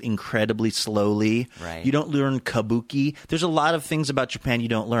move incredibly slowly. Right. You don't learn kabuki. There's a lot of things about Japan you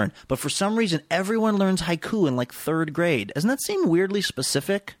don't learn. But for some reason, everyone learns haiku in like 3rd grade. Doesn't that seem weirdly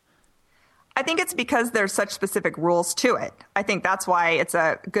specific? I think it's because there's such specific rules to it. I think that's why it's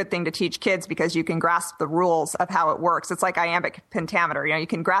a good thing to teach kids because you can grasp the rules of how it works. It's like iambic pentameter. You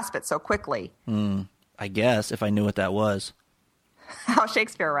can grasp it so quickly. I guess, if I knew what that was. How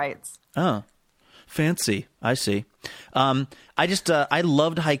Shakespeare writes. Oh, fancy. I see. I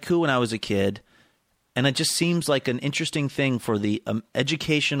loved haiku when I was a kid, and it just seems like an interesting thing for the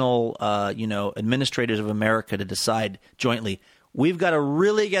educational, administrators of America to decide jointly. We've got to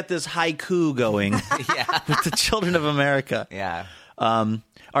really get this haiku going with the children of America. Yeah. All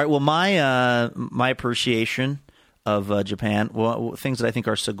right. Well, my appreciation of Japan, things that I think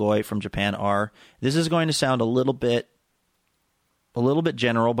are sugoi from Japan are. This is going to sound a little bit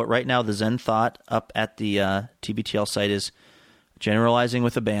general, but right now the Zen thought up at the TBTL site is generalizing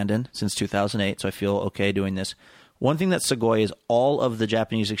with abandon since 2008. So I feel okay doing this. One thing that's sugoi is all of the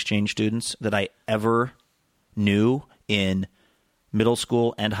Japanese exchange students that I ever knew in middle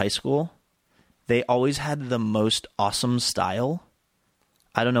school and high school, they always had the most awesome style.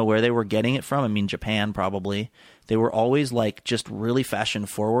 I don't know where they were getting it from. I mean, Japan probably. They were always like just really fashion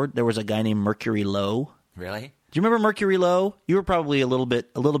forward. There was a guy named Mercury Low. Really? Do you remember Mercury Low? You were probably a little bit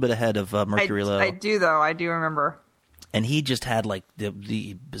ahead of Mercury Low. I do, though. I do remember. And he just had like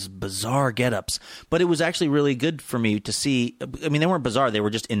the bizarre get-ups. But it was actually really good for me to see. I mean, they weren't bizarre. They were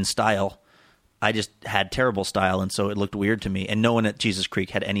just in style. I just had terrible style, and so it looked weird to me. And no one at Jesus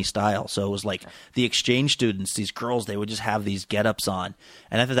Creek had any style. So it was like the exchange students, these girls, they would just have these get-ups on.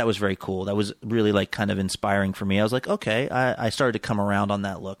 And I thought that was very cool. That was really like kind of inspiring for me. I was like, okay, I started to come around on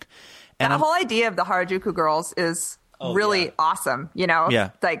that look. And the whole idea of the Harajuku girls is really awesome, Yeah.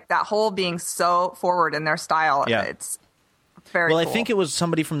 Like that whole being so forward in their style. Yeah. It's very cool. I think it was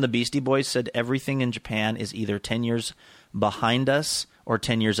somebody from the Beastie Boys said everything in Japan is either 10 years behind us or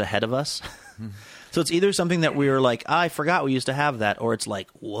 10 years ahead of us. So it's either something that we were like, I forgot we used to have that, or it's like,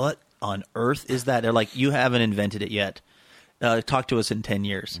 what on earth is that? They're like, you haven't invented it yet. Talk to us in 10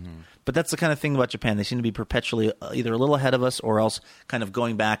 years. But that's the kind of thing about Japan. They seem to be perpetually either a little ahead of us or else kind of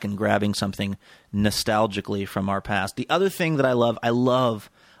going back and grabbing something nostalgically from our past. The other thing that I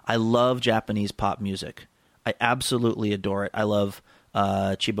love Japanese pop music. I absolutely adore it. I love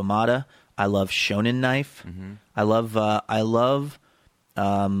Chibamada. I love Shonen Knife. I love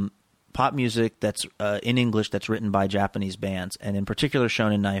pop music that's in English that's written by Japanese bands, and in particular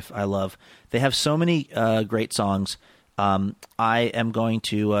Shonen Knife I love. They have so many great songs. I am going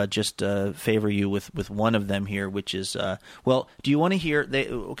to just favor you with one of them here, which is do you want to hear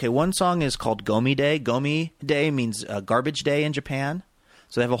one song is called Gomi Day. Gomi Day means garbage day in Japan.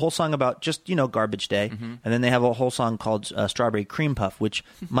 So they have a whole song about just, garbage day. And then they have a whole song called Strawberry Cream Puff, which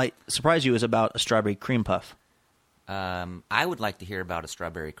might surprise you is about a strawberry cream puff. I would like to hear about a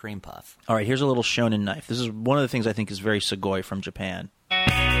strawberry cream puff. All right, here's a little Shonen Knife. This is one of the things I think is very sugoi from Japan.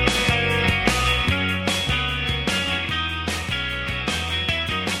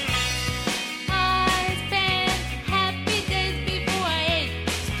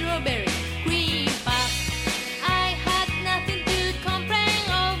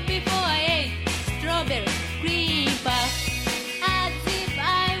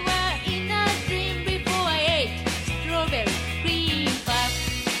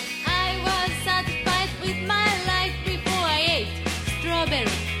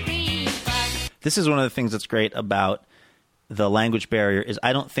 This is one of the things that's great about the language barrier is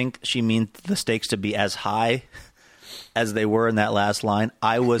I don't think she means the stakes to be as high as they were in that last line.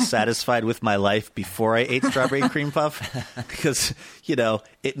 I was satisfied with my life before I ate strawberry cream puff because,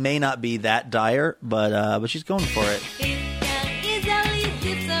 it may not be that dire, but she's going for it.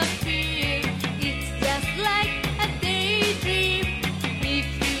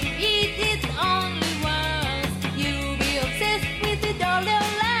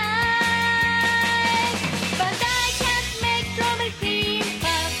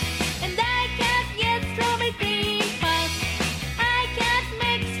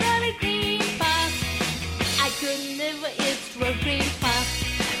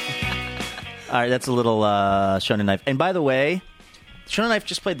 All right, that's a little Shonen Knife. And by the way, Shonen Knife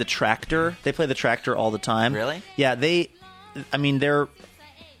just played the Tractor. They play the Tractor all the time. Really? Yeah, they're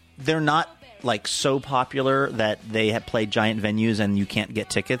not like so popular that they have played giant venues and you can't get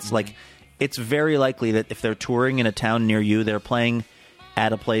tickets. Mm-hmm. Like, it's very likely that if they're touring in a town near you, they're playing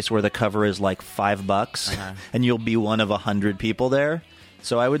at a place where the cover is like $5, and you'll be one of 100 people there.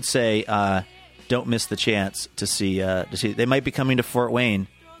 So I would say, don't miss the chance to see. They might be coming to Fort Wayne,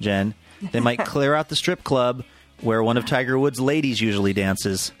 Jen. They might clear out the strip club where one of Tiger Woods' ladies usually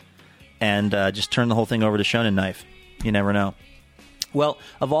dances, and just turn the whole thing over to Shonen Knife. You never know. Well,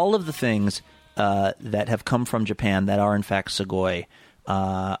 of all of the things that have come from Japan that are in fact Sugoi,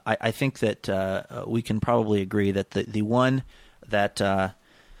 I think that we can probably agree that the one that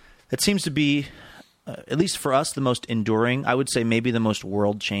seems to be, at least for us, the most enduring, I would say maybe the most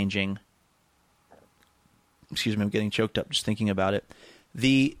world-changing. Excuse me, I'm getting choked up just thinking about it.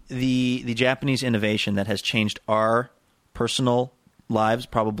 The Japanese innovation that has changed our personal lives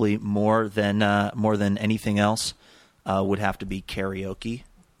probably more than anything else would have to be karaoke.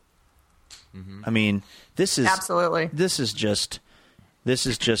 Mm-hmm. I mean, this is absolutely. This is just.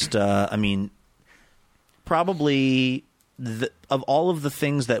 I mean, probably of all of the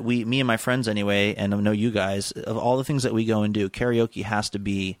things that me and my friends anyway, and I know you guys, of all the things that we go and do, karaoke has to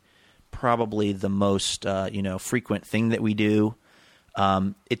be probably the most frequent thing that we do.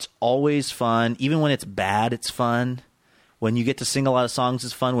 It's always fun, even when it's bad. It's fun. When you get to sing a lot of songs,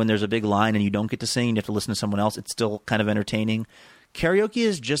 it's fun. When there's a big line and you don't get to sing, you have to listen to someone else. It's still kind of entertaining. Karaoke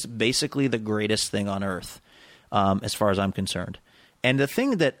is just basically the greatest thing on earth, as far as I'm concerned. And the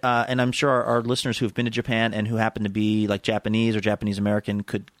thing that, and I'm sure our listeners who've been to Japan and who happen to be like Japanese or Japanese American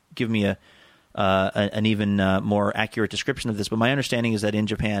could give me an even more accurate description of this. But my understanding is that in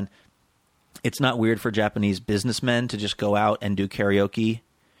Japan, it's not weird for Japanese businessmen to just go out and do karaoke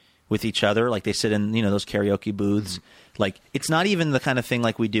with each other. Like they sit in, those karaoke booths. Mm-hmm. Like it's not even the kind of thing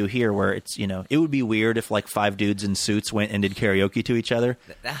like we do here where it's, it would be weird if like 5 dudes in suits went and did karaoke to each other.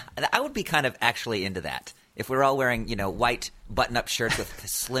 I would be kind of actually into that. If we're all wearing, white button-up shirts with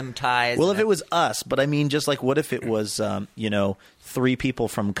slim ties. Well, if it was us, but I mean, just like, what if it was, 3 people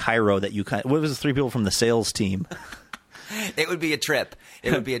from Cairo that you what if it was 3 people from the sales team? It would be a trip.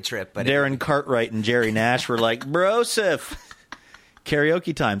 But Darren Cartwright and Jerry Nash were like, Broseph,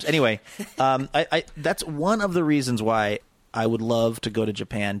 karaoke times. Anyway, I that's one of the reasons why I would love to go to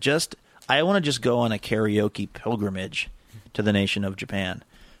Japan. I want to just go on a karaoke pilgrimage to the nation of Japan.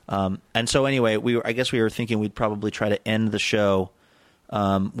 And so anyway, I guess we were thinking we'd probably try to end the show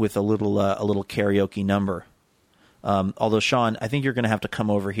with a little karaoke number. Although Sean, I think you're going to have to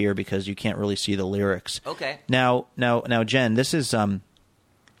come over here because you can't really see the lyrics. Okay. Now, Jen, this is going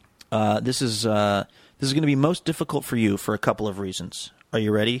to be most difficult for you for a couple of reasons. Are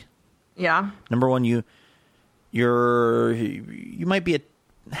you ready? Yeah. Number one, you might be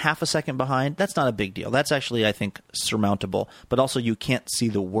half a second behind. That's not a big deal. That's actually, I think, surmountable. But also, you can't see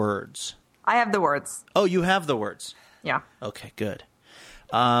the words. I have the words. Oh, you have the words. Yeah. Okay, good.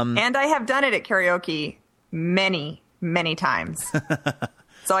 And I have done it at karaoke many, many times.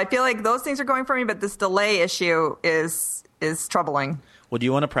 So I feel like those things are going for me, but this delay issue is troubling. Well, do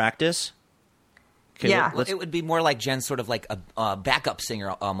you want to practice? Okay, yeah. It would be more like Jen's sort of like a backup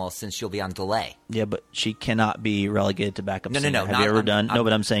singer almost, since she'll be on delay. Yeah, but she cannot be relegated to backup singer. No. Have you ever done? No,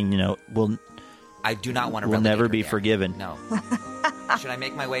 but I'm saying, I do not want to. We'll never be there. forgiven. No. Should I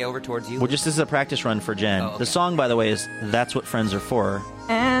make my way over towards you? Well, just as a practice run for Jen. Okay. The song, by the way, is "That's What Friends Are For."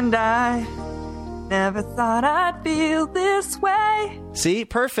 And I never thought I'd feel this way. See,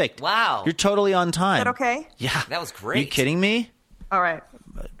 perfect. Wow, you're totally on time. Is that okay? Yeah, that was great. Are you kidding me? All right.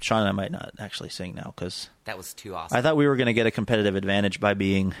 Sean and I might not actually sing now because that was too awesome. I thought we were going to get a competitive advantage by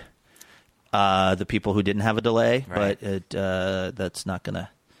being the people who didn't have a delay, right. But that's not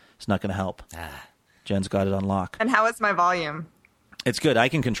gonna help. Jen's got it on lock. And how is my volume? It's good. I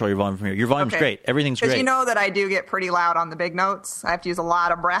can control your volume from here. Your volume's great. Everything's great. Because you know that I do get pretty loud on the big notes. I have to use a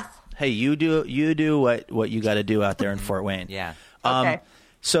lot of breath. Hey, you do what you got to do out there in Fort Wayne. Yeah. Okay.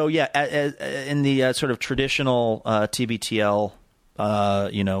 So yeah, in the sort of traditional TBTL,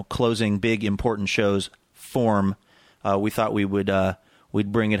 closing big important shows form, we thought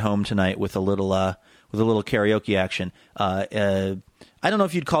we'd bring it home tonight with a little karaoke action. I don't know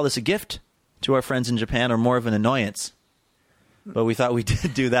if you'd call this a gift to our friends in Japan or more of an annoyance, but we thought we'd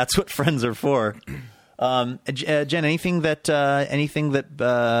do That's What Friends Are For. Jen, anything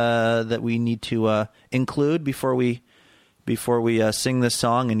that we need to include before we sing this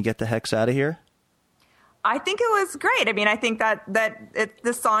song and get the hex out of here? I think it was great. I mean, I think that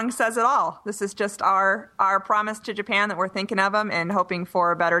this song says it all. This is just our promise to Japan that we're thinking of them and hoping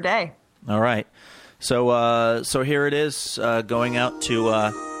for a better day. All right. So here it is, going out to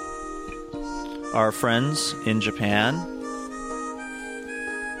our friends in Japan.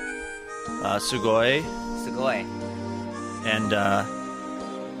 Sugoi. Sugoi. And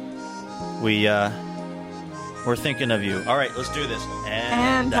we're thinking of you. All right, let's do this.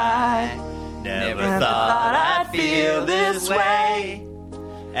 And I never thought I'd feel this way.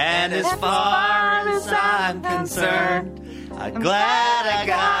 And as far as I'm concerned, I'm glad I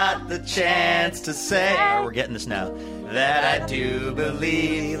got the chance to say, we're getting this now, that I do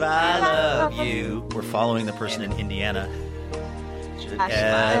believe I love you. We're following the person in Indiana. Should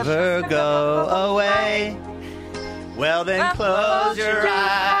ever go away, well then close your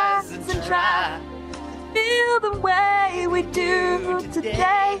eyes and try. feel the way we do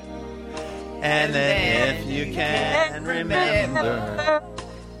today. And then if you can remember,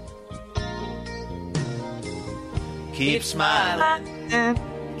 keep smiling,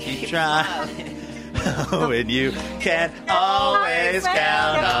 keep trying. When you can always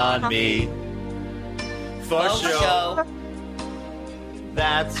count on me. For sure.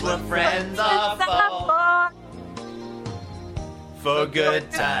 That's what friends are for. For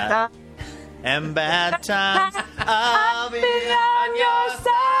good times and bad times, I'll be on your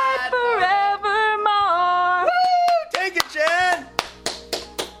side forevermore. Woo! Take it, Jen!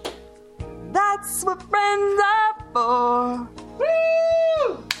 That's what friends are for.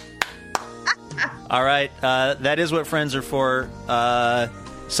 Woo! All right, that is what friends are for.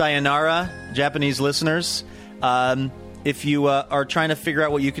 Sayonara, Japanese listeners. If you are trying to figure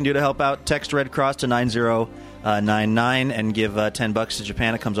out what you can do to help out, text Red Cross to 9099 and give $10 to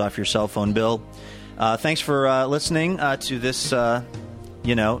Japan. It comes off your cell phone bill. Thanks for listening to this,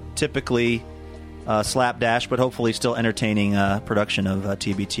 typically slapdash, but hopefully still entertaining production of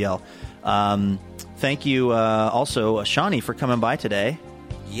TBTL. Thank you also, Shawnee, for coming by today.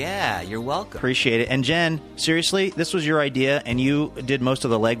 Yeah, you're welcome. Appreciate it. And Jen, seriously, this was your idea, and you did most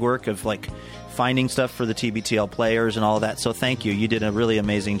of the legwork of finding stuff for the TBTL players and all of that. So thank you. You did a really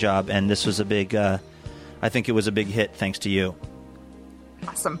amazing job, and this was a big. I think it was a big hit thanks to you.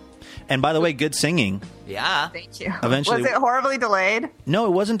 Awesome. And by the way, good singing. Yeah. Thank you. Eventually, was it horribly delayed? No,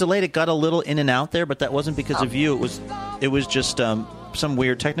 it wasn't delayed. It got a little in and out there, but that wasn't because of you. It was just some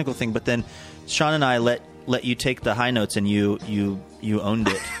weird technical thing. But then Sean and I let you take the high notes, and you owned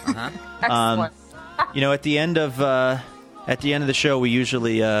it. Uh-huh. Excellent. At the end of the show, we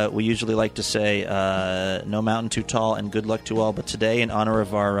usually like to say no mountain too tall and good luck to all. But today, in honor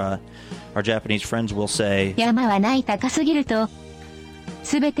of our Japanese friends, we'll say 山はない高すぎると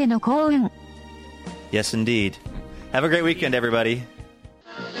すべての幸運. Yes, indeed. Have a great weekend, everybody.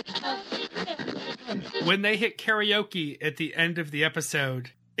 When they hit karaoke at the end of the episode,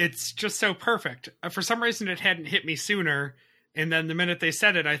 it's just so perfect. For some reason, it hadn't hit me sooner. And then the minute they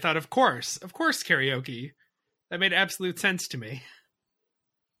said it, I thought, of course, karaoke. That made absolute sense to me.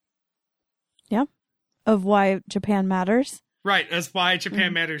 Yeah. Of why Japan matters. Right, as why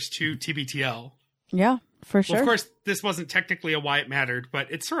Japan matters to TBTL. Yeah, for sure. Well, of course, this wasn't technically a why it mattered,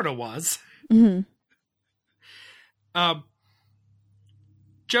 but it sort of was. Mm-hmm.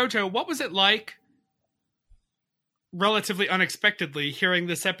 Jojo, what was it like, relatively unexpectedly, hearing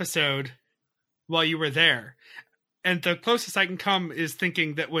this episode while you were there? And the closest I can come is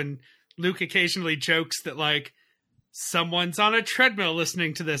thinking that when Luke occasionally jokes that, someone's on a treadmill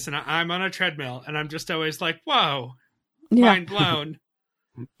listening to this, and I'm on a treadmill, and I'm just always like, whoa, mind blown.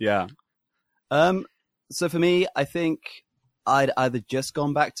 Yeah. So for me, I think I'd either just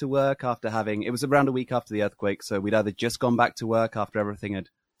gone back to work after it was around a week after the earthquake, so we'd either just gone back to work after everything had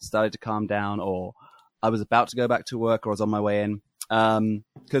started to calm down, or I was about to go back to work, or I was on my way in.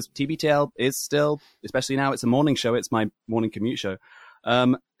 Because TBTL is still, especially now, it's a morning show. It's my morning commute show.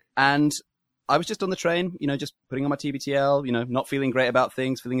 And I was just on the train, just putting on my TBTL, not feeling great about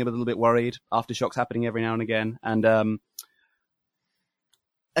things, feeling a little bit worried, aftershocks happening every now and again. And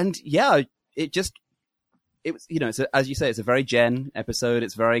yeah, it was, as you say, it's a very Jen episode.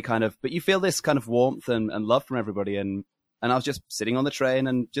 It's very but you feel this kind of warmth and love from everybody. And I was just sitting on the train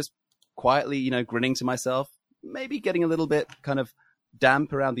and just quietly, grinning to myself, maybe getting a little bit kind of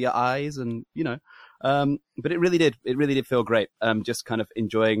damp around the eyes and, but it really did feel great. Just kind of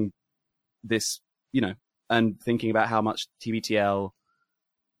enjoying this, and thinking about how much TBTL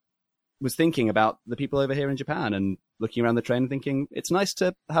was thinking about the people over here in Japan, and looking around the train and thinking it's nice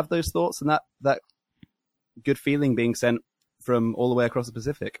to have those thoughts and that good feeling being sent from all the way across the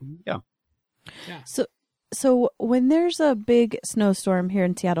Pacific. Yeah. So when there's a big snowstorm here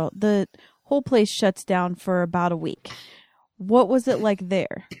in Seattle, the whole place shuts down for about a week. What was it like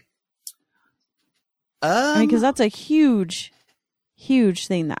there? Because that's a huge huge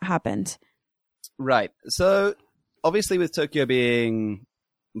thing that happened. Right. So obviously with Tokyo being,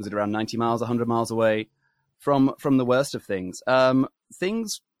 was it around 90 miles, 100 miles away from the worst of things,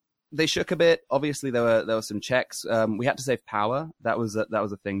 things, they shook a bit. Obviously there were some checks. We had to save power. That was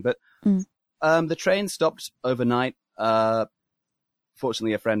a thing. But the train stopped overnight.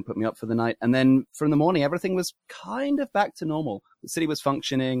 Fortunately, a friend put me up for the night. And then from the morning, everything was kind of back to normal. The city was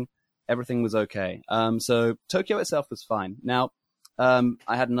functioning. Everything was okay. So Tokyo itself was fine. Now,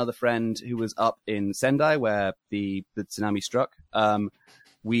 I had another friend who was up in Sendai where the tsunami struck.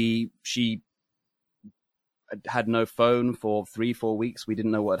 She had no phone for 3-4 weeks. We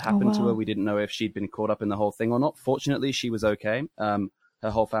didn't know what had happened to her. We didn't know if she'd been caught up in the whole thing or not. Fortunately, she was okay. Her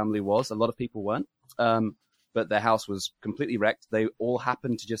whole family was. A lot of people weren't. But their house was completely wrecked. They all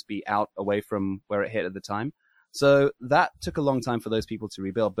happened to just be out away from where it hit at the time. So that took a long time for those people to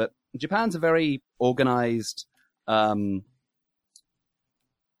rebuild. But Japan's a very organized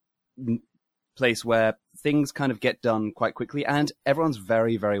place where things kind of get done quite quickly, and everyone's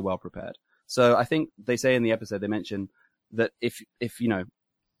very, very well prepared. So I think they say in the episode, they mention that if you know,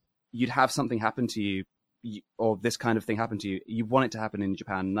 you'd have something happen to you, or this kind of thing happen to you, you want it to happen in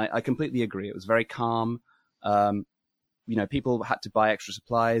Japan. And I completely agree. It was very calm. You know, people had to buy extra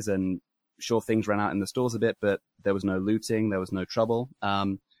supplies, and sure, things ran out in the stores a bit, but there was no looting, there was no trouble.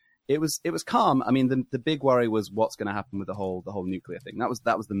 It was calm. I mean, the big worry was what's going to happen with the whole nuclear thing. That was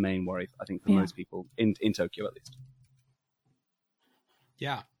the main worry, I think, for most people in Tokyo, at least.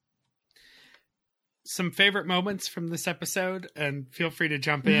 Yeah. Some favorite moments from this episode, and feel free to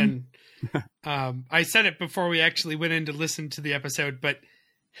jump in. I said it before we actually went in to listen to the episode, but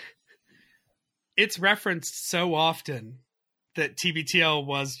it's referenced so often that TBTL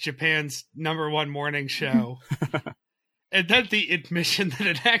was Japan's #1 morning show. And then the admission that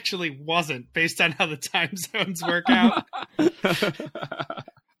it actually wasn't, based on how the time zones work out.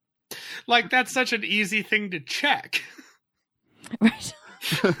 Like, that's such an easy thing to check. Right.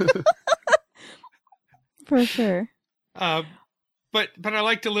 For sure. But I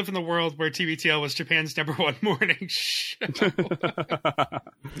like to live in the world where TBTL was Japan's #1 morning show.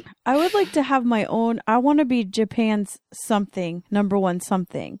 I would like to have my own. I want to be Japan's something, #1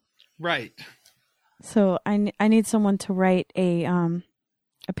 something. Right. So I need someone to write a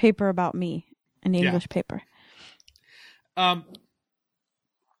paper about me, an English paper.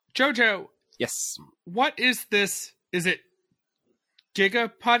 Jojo. Yes. What is this? Is it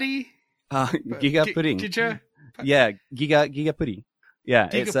Giga Putty? Giga pudding. Giga? Yeah, Giga pudding. Yeah,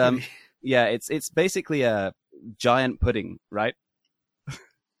 Giga it's it's basically a giant pudding, right?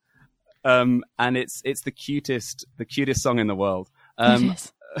 And it's the cutest song in the world.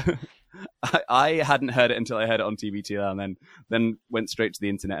 I hadn't heard it until I heard it on TBTL, and then went straight to the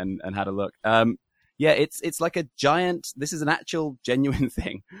internet and had a look. Yeah, it's like a giant. This is an actual genuine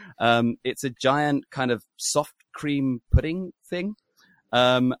thing. It's a giant kind of soft cream pudding thing,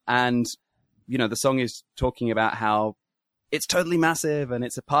 and you know the song is talking about how it's totally massive and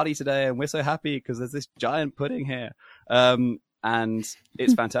it's a party today and we're so happy because there's this giant pudding here, and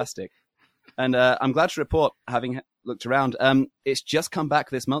it's fantastic. And I'm glad to report, having looked around, it's just come back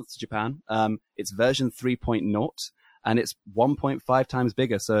this month to Japan. It's version 3.0, and it's 1.5 times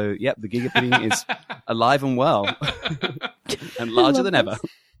bigger. So, yep, the Giga Pudding is alive and well, and larger than ever.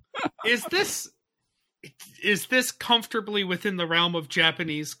 Is this comfortably within the realm of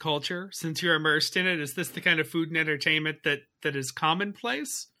Japanese culture? Since you're immersed in it, is this the kind of food and entertainment that is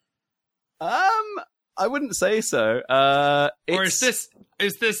commonplace? I wouldn't say so. Or is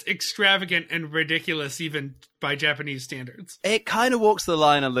this extravagant and ridiculous even by Japanese standards? It kind of walks the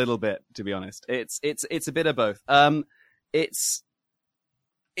line a little bit, to be honest. It's a bit of both. It's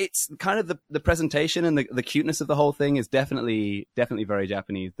kind of the presentation and the cuteness of the whole thing is definitely very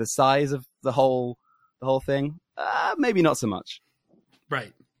Japanese. The size of the whole thing, maybe not so much.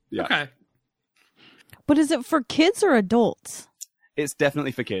 Right. Yeah. Okay. But is it for kids or adults? It's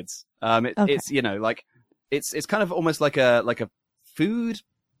definitely for kids. Okay. It's like it's kind of almost like a food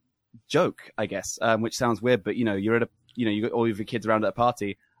joke, I guess, which sounds weird, but you're at you got all of your kids around at a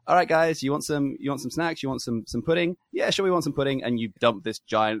party. All right, guys, you want some snacks? You want some pudding? Yeah, sure, we want some pudding. And you dump this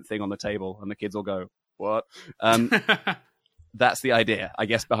giant thing on the table, and the kids will go, "What?" That's the idea, I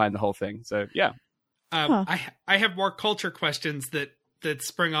guess, behind the whole thing. So yeah. I have more culture questions that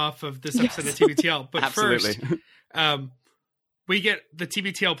spring off of this episode of TBTL. But Absolutely. First, we get the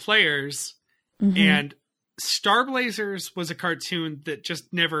TBTL players, Mm-hmm. and Star Blazers was a cartoon that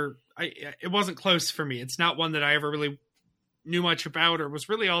just never. It wasn't close for me. It's not one that I ever really knew much about or was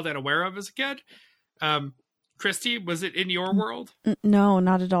really all that aware of as a kid. Christy, was it in your world? No,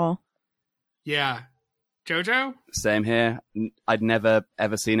 not at all. Yeah. Jojo? Same here. I'd never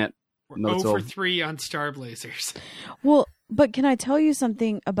ever seen it. We're Not at 0 all. for 3 on Star Blazers. Well, but can I tell you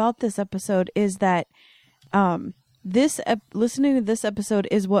something about this episode is that listening to this episode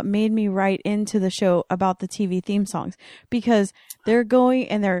is what made me write into the show about the TV theme songs, because they're going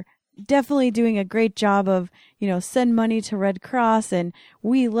and they're definitely doing a great job of, send money to Red Cross, and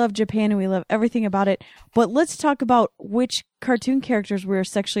we love Japan and we love everything about it. But let's talk about which cartoon characters we're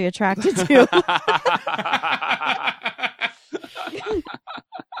sexually attracted to.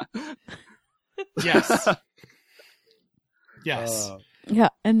 Yes. Yes. Yeah,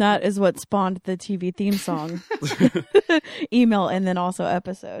 and that is what spawned the TV theme song email and then also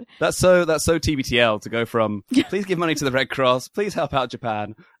episode. That's so TBTL to go from please give money to the Red Cross, please help out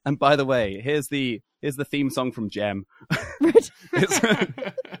Japan, and by the way, here's the theme song from Gem.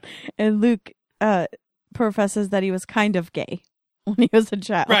 And Luke professes that he was kind of gay when he was a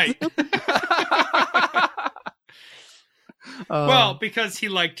child. Right. Well, because he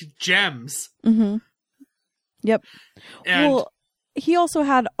liked gems. Mm-hmm. Yep. And well, he also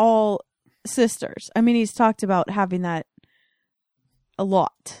had all sisters. I mean, he's talked about having that a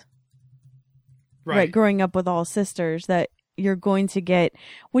lot. Right. Growing up with all sisters, that you're going to get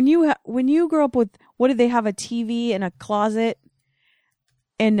when you grow up with, what do they have, a TV in a closet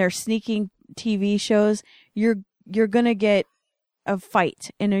and they're sneaking TV shows, you're going to get a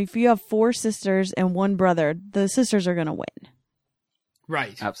fight. And if you have 4 sisters and 1 brother, the sisters are going to win.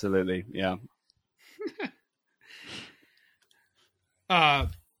 Right. Absolutely. Yeah. I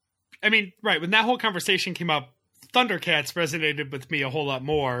mean, right, when that whole conversation came up, Thundercats resonated with me a whole lot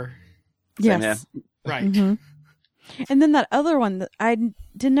more. Yes. Right. Mm-hmm. And then that other one, that I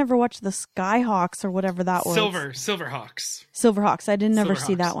didn't ever watch, the Skyhawks or whatever that was. Silverhawks. Silverhawks. I didn't ever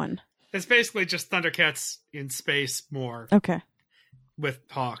see that one. It's basically just Thundercats in space more. Okay. With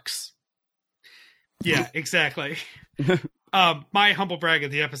hawks. Yeah, exactly. My humble brag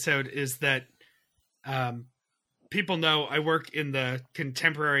of the episode is that people know I work in the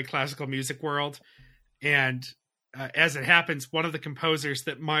contemporary classical music world, and as it happens, one of the composers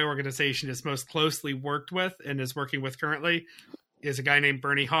that my organization has most closely worked with and is working with currently is a guy named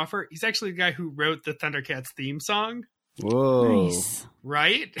Bernie Hoffer. He's actually the guy who wrote the Thundercats theme song. Whoa. Nice.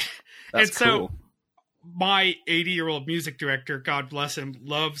 Right? That's and so cool. my 80-year-old music director, God bless him,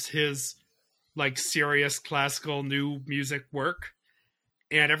 loves his serious classical new music work.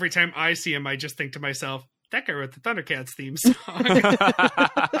 And every time I see him, I just think to myself, that guy wrote the Thundercats theme song.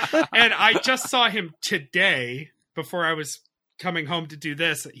 And I just saw him today before I was coming home to do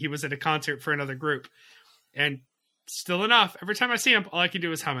this. He was at a concert for another group. And still enough, every time I see him, all I can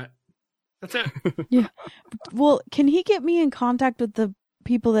do is hum it. That's it. Yeah. Well, can he get me in contact with the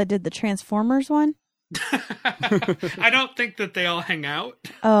people that did the Transformers one? I don't think that they all hang out.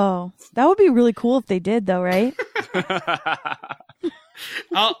 Oh, that would be really cool if they did, though, right?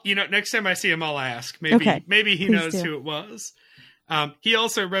 Next time I see him, I'll ask. Maybe he Please knows do. who it was. He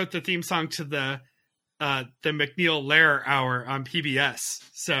also wrote the theme song to the McNeil Lehrer Hour on PBS.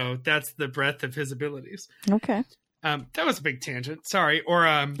 So that's the breadth of his abilities. Okay. That was a big tangent. Sorry. Or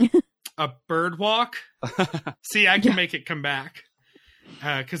a bird walk. See, I can make it come back.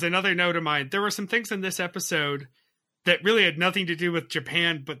 Because another note of mine, there were some things in this episode that really had nothing to do with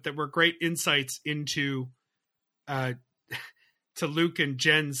Japan, but that were great insights into to Luke and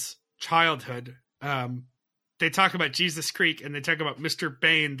Jen's childhood. They talk about Jesus Creek and they talk about Mr.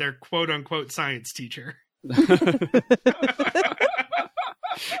 Bain, their quote unquote science teacher.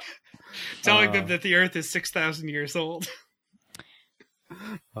 Telling them that the Earth is 6,000 years old.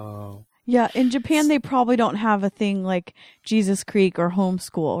 Oh. Yeah, in Japan, they probably don't have a thing like Jesus Creek or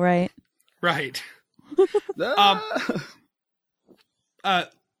homeschool, right? Right.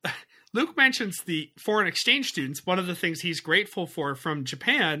 Luke mentions the foreign exchange students, one of the things he's grateful for from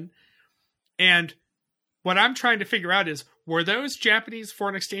Japan. And what I'm trying to figure out is, were those Japanese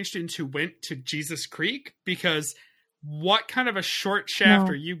foreign exchange students who went to Jesus Creek? Because what kind of a short shaft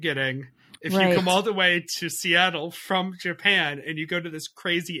are you getting if you come all the way to Seattle from Japan and you go to this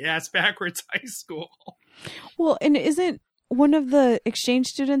crazy ass backwards high school? Well, and isn't one of the exchange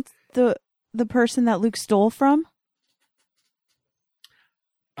students the person that Luke stole from?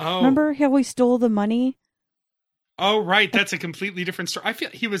 Oh, remember how we stole the money? Oh, right. That's a completely different story. I feel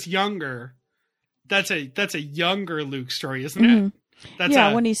he was younger. That's a younger Luke story, isn't it?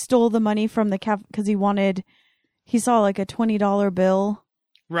 That's when he stole the money from the because he saw like a $20 bill.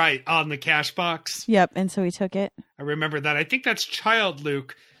 Right, on the cash box. Yep, and so he took it. I remember that. I think that's child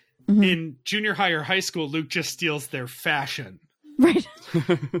Luke. Mm-hmm. In junior high or high school, Luke just steals their fashion. Right.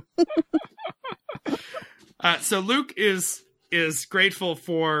 So Luke is grateful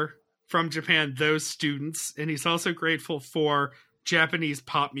for from Japan those students, and he's also grateful for Japanese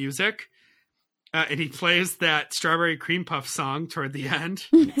pop music. And he plays that Strawberry Cream Puff song toward the end.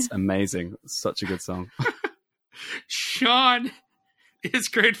 It's amazing. Such a good song. Sean is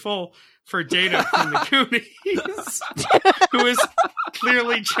grateful for Data from the Goonies, who is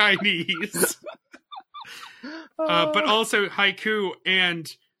clearly Chinese. But also haiku and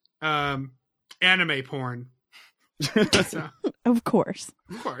anime porn. So, Of course.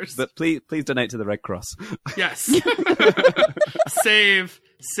 of course. But please donate to the Red Cross. Yes.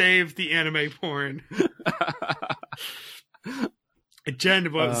 Save the anime porn.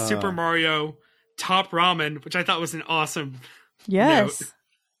 Jen was Super Mario Top Ramen, which I thought was an awesome Yes. note.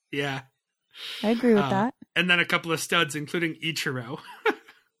 Yeah. I agree with that. And then a couple of studs, including Ichiro.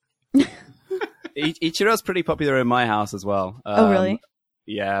 Ichiro's pretty popular in my house as well. Oh, really?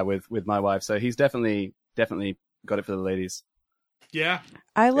 Yeah, with my wife. So he's definitely got it for the ladies. Yeah.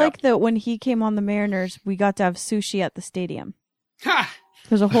 I like that when he came on the Mariners, we got to have sushi at the stadium. Ha!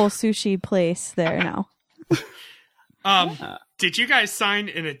 There's a whole sushi place there now. Did you guys sign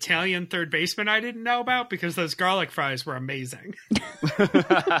an Italian third baseman I didn't know about? Because those garlic fries were amazing.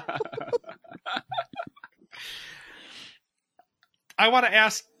 I want to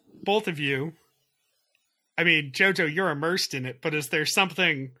ask both of you. I mean, Jojo, you're immersed in it, but is there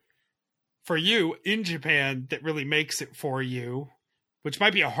something for you in Japan that really makes it for you? Which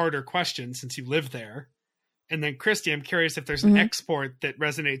might be a harder question since you live there. And then, Christy, I'm curious if there's an export that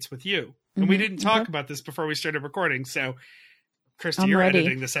resonates with you. And we didn't talk about this before we started recording, so Christy, you're ready.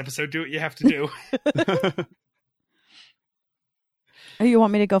 editing this episode. Do what you have to do. Oh, you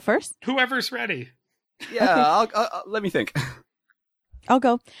want me to go first? Whoever's ready. Yeah, I'll let me think. I'll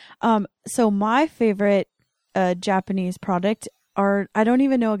go. So my favorite Japanese product are, I don't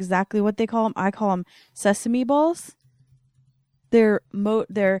even know exactly what they call them. I call them sesame balls. They're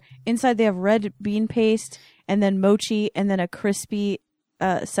inside they have red bean paste and then mochi and then a crispy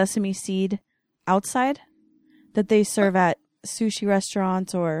sesame seed outside that they serve at sushi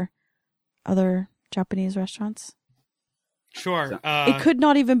restaurants or other Japanese restaurants. Sure. It could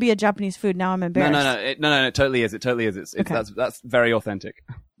not even be a Japanese food. Now I'm embarrassed. No, it totally is. It totally is. It's Okay. that's very authentic.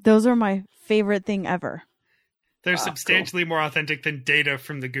 Those are my favorite thing ever. They're substantially more authentic than Data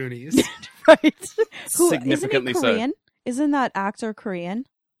from the Goonies. Right. Significantly isn't he Korean? Isn't that actor Korean?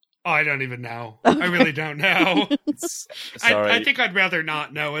 Oh, I don't even know. I really don't know. Sorry. I think I'd rather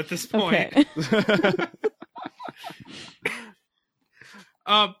not know at this point.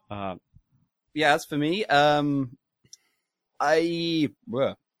 Okay. Yeah, as for me, all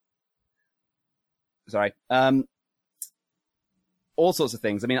sorts of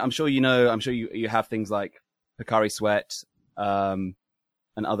things. I mean, I'm sure you have things like Pocari Sweat, and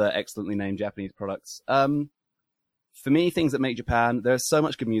other excellently named Japanese products. For me, things that make Japan, there's so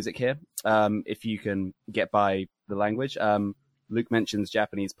much good music here. If you can get by the language. Luke mentions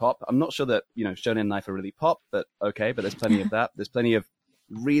Japanese pop. I'm not sure that, Shonen Knife are really pop, but okay, but there's plenty of that. There's plenty of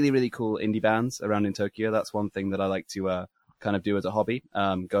really, really cool indie bands around in Tokyo. That's one thing that I like to kind of do as a hobby.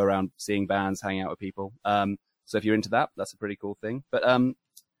 Go around seeing bands, hang out with people. So if you're into that, that's a pretty cool thing. But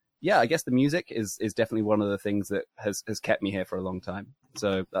yeah, I guess the music is definitely one of the things that has kept me here for a long time.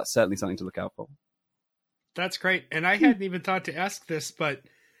 So that's certainly something to look out for. That's great. And I hadn't even thought to ask this, but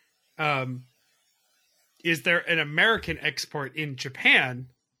is there an American export in Japan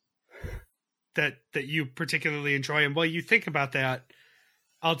that you particularly enjoy? And while you think about that,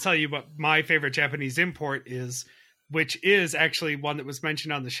 I'll tell you what my favorite Japanese import is, which is actually one that was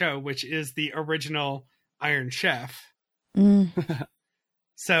mentioned on the show, which is the original Iron Chef. So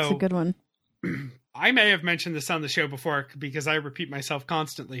That's a good one. I may have mentioned this on the show before because I repeat myself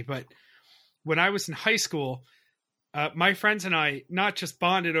constantly, but when I was in high school, my friends and I not just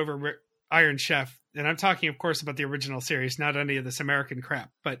bonded over Iron Chef, and I'm talking, of course, about the original series, not any of this American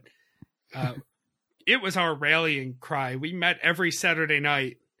crap, but it was our rallying cry. We met every Saturday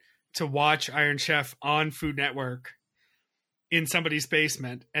night to watch Iron Chef on Food Network in somebody's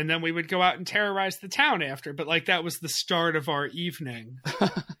basement, and then we would go out and terrorize the town after. But that was the start of our evening.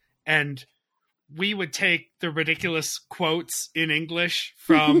 And we would take the ridiculous quotes in English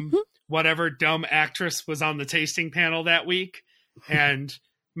from whatever dumb actress was on the tasting panel that week and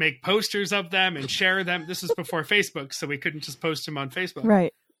make posters of them and share them. This was before Facebook, so we couldn't just post them on Facebook.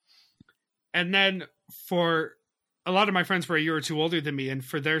 Right. And then for a lot of my friends were a year or two older than me, and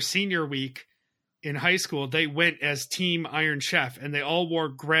for their senior week in high school, they went as Team Iron Chef, and they all wore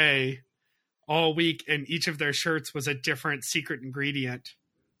gray all week, and each of their shirts was a different secret ingredient,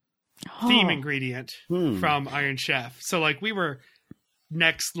 theme ingredient from Iron Chef. So we were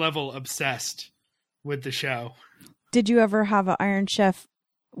next level obsessed with the show. Did you ever have an Iron Chef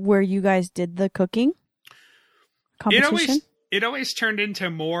where you guys did the cooking competition? It always turned into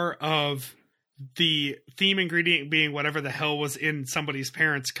more of the theme ingredient being whatever the hell was in somebody's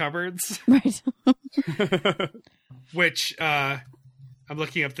parents' cupboards. Right. Which, I'm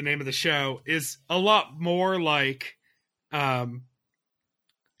looking up the name of the show, is a lot more like Gordon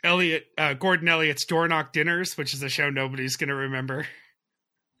Elliott's Door Knock Dinners, which is a show nobody's going to remember.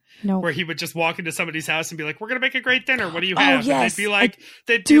 No. Where he would just walk into somebody's house and be like, "We're going to make a great dinner. What do you have?" Yes. And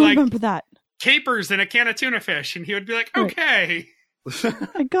they'd be like, remember that. "Capers and a can of tuna fish." And he would be like, "Okay.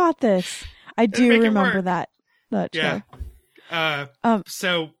 I got this." I do remember that show.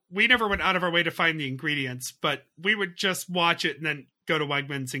 So we never went out of our way to find the ingredients, but we would just watch it and then go to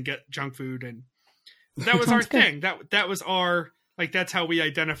Wegmans and get junk food. And that was our thing. That was our, like, that's how we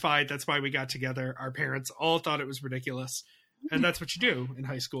identified. That's why we got together. Our parents all thought it was ridiculous. And that's what you do in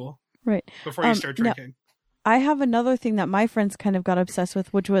high school. Right. Before you start drinking. Now, I have another thing that my friends kind of got obsessed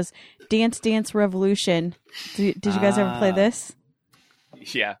with, which was Dance Dance Revolution. Did you guys ever play this?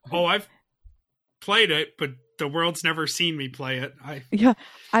 Yeah. Oh, I've played it, but the world's never seen me play it.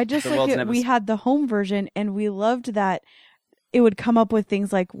 I just like it. We had the home version, and we loved that it would come up with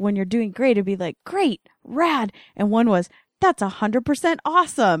things like, when you're doing great, it'd be like, great, rad. And one was, that's 100%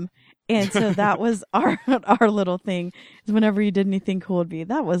 awesome. And so that was our little thing, is whenever you did anything cool, it'd be,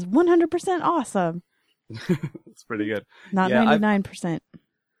 that was 100% awesome. It's pretty good. Not 99%.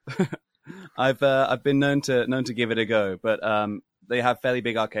 I've been known to give it a go, but they have fairly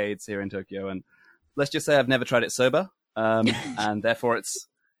big arcades here in Tokyo, and let's just say I've never tried it sober, and therefore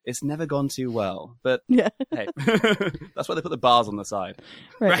it's never gone too well. But hey, that's why they put the bars on the side.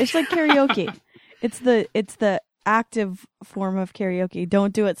 Right. It's like karaoke. It's the active form of karaoke.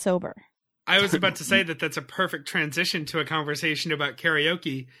 Don't do it sober. I was about to say that's a perfect transition to a conversation about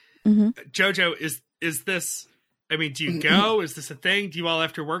karaoke. Mm-hmm. Jojo, is this, I mean, do you go? Is this a thing? Do you all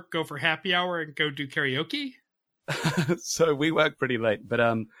after work go for happy hour and go do karaoke? So we work pretty late, but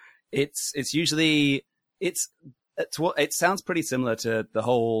it's usually it sounds pretty similar to the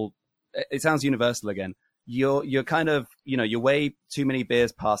whole. It sounds universal again. You're kind of, you're way too many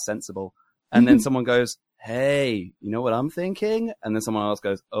beers past sensible, and then someone goes, "Hey, you know what I'm thinking?" And then someone else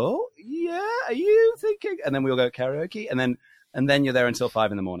goes, "Oh yeah, are you thinking?" And then we'll go karaoke, and then you're there until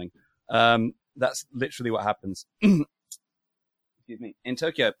 5 a.m. That's literally what happens. Excuse me. In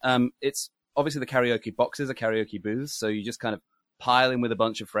Tokyo, it's obviously the karaoke boxes are karaoke booths, so you just kind of pile in with a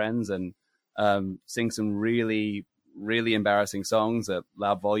bunch of friends and sing some really, really embarrassing songs at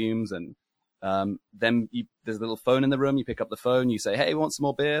loud volumes, and then there's a little phone in the room. You pick up the phone, you say, "Hey, want some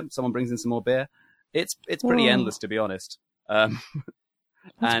more beer?" Someone brings in some more beer. It's pretty endless, to be honest. And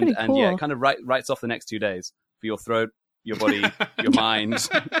cool. yeah, it kind of writes off the next 2 days for your throat, your body, your mind.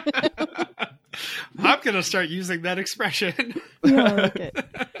 I'm gonna start using that expression. Yeah, I like it.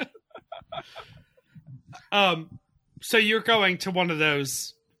 So you're going to one of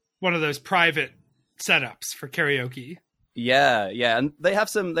those private setups for karaoke. Yeah, and they have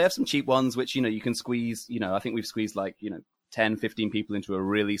some cheap ones which you can squeeze. I think we've squeezed 10, 15 people into a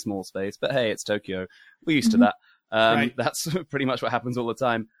really small space. But hey, it's Tokyo. We're used to that. Right. That's pretty much what happens all the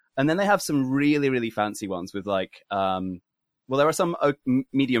time. And then they have some really, really fancy ones with there are some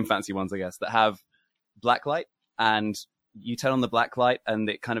medium fancy ones, I guess, that have blacklight, and you turn on the blacklight and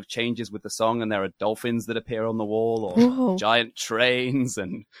it kind of changes with the song, and there are dolphins that appear on the wall, or giant trains,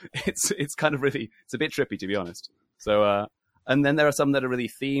 and it's kind of really, it's a bit trippy, to be honest. So and then there are some that are really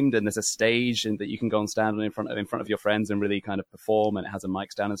themed, and there's a stage and that you can go and stand on in front of your friends and really kind of perform, and it has a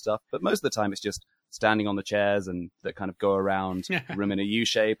mic stand and stuff. But most of the time it's just standing on the chairs and that kind of go around the room in a U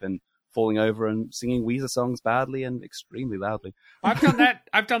shape and falling over and singing Weezer songs badly and extremely loudly. I've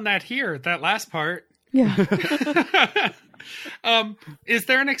done that here, that last part. Yeah. Is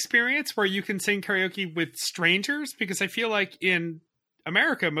there an experience where you can sing karaoke with strangers? Because I feel like in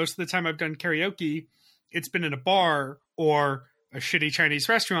America, most of the time I've done karaoke, it's been in a bar or a shitty Chinese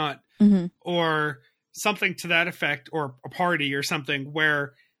restaurant or something to that effect, or a party or something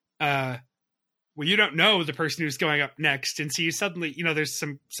where you don't know the person who's going up next. And so you suddenly, there's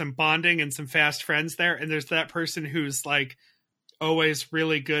some bonding and some fast friends there. And there's that person who's like always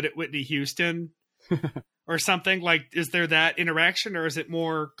really good at Whitney Houston or something. Like, is there that interaction, or is it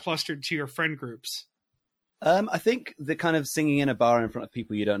more clustered to your friend groups? I think the kind of singing in a bar in front of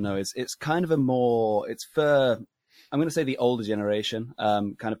people you don't know it's kind of it's for, I'm going to say, the older generation,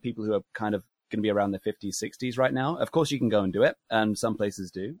 kind of people who are kind of going to be around their 50s, 60s right now. Of course you can go and do it, and some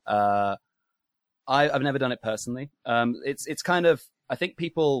places do. I've never done it personally. It's kind of, I think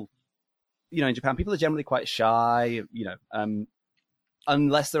people, in Japan, people are generally quite shy,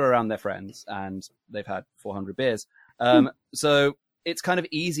 unless they're around their friends and they've had 400 beers. So it's kind of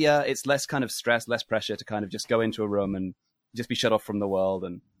easier. It's less kind of stress, less pressure to kind of just go into a room and just be shut off from the world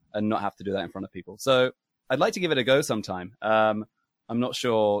and not have to do that in front of people. So I'd like to give it a go sometime. I'm not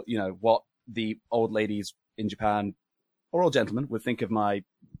sure, what the old ladies in Japan or old gentlemen would think of my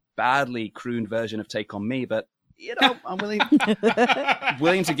badly crooned version of Take On Me, but I'm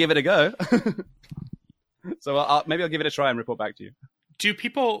willing to give it a go. So maybe I'll give it a try and report back to you. Do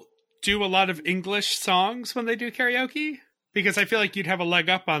people do a lot of English songs when they do karaoke? Because I feel like you'd have a leg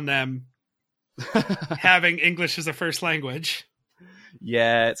up on them having English as a first language.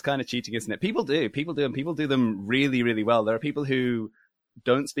 Yeah, it's kind of cheating, isn't it? People do, and people do them really, really well. There are people who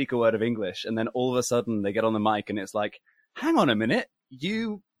don't speak a word of English, and then all of a sudden they get on the mic and it's like, hang on a minute,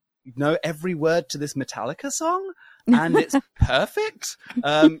 you know every word to this Metallica song? And it's perfect?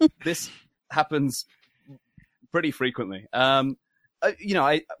 This happens pretty frequently.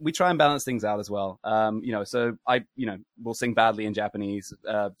 We try and balance things out as well. So I will sing badly in Japanese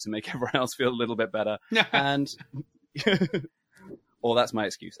to make everyone else feel a little bit better. And or that's my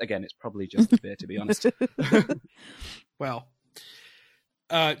excuse. Again, it's probably just the beer, to be honest. Well,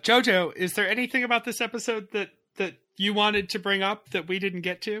 Jojo, is there anything about this episode that you wanted to bring up that we didn't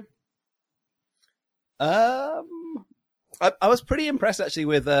get to? I was pretty impressed actually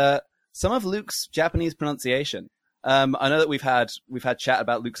with some of Luke's Japanese pronunciation. I know that we've had chat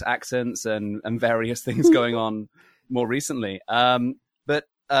about Luke's accents and various things going on more recently. But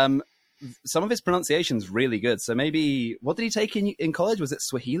some of his pronunciation's really good. So maybe, what did he take in college? Was it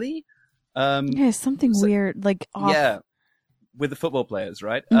Swahili? Something weird, like off. Yeah, with the football players,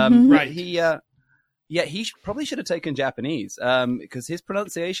 right? Right. He probably should have taken Japanese because his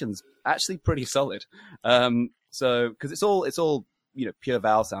pronunciation's actually pretty solid. So because it's all pure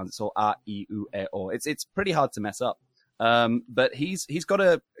vowel sounds. It's all a, I, u, e, o. It's pretty hard to mess up. But he's got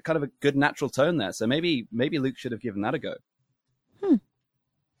a kind of a good natural tone there. So maybe Luke should have given that a go.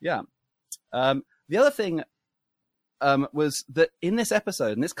 Yeah. The other thing was that in this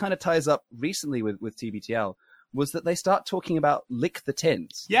episode, and this kind of ties up recently with TBTL, was that they start talking about Lick the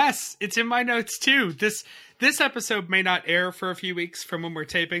Tins. Yes, it's in my notes too. This episode may not air for a few weeks from when we're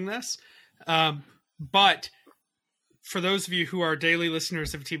taping this, but for those of you who are daily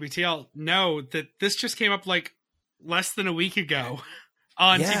listeners of TBTL, know that this just came up like less than a week ago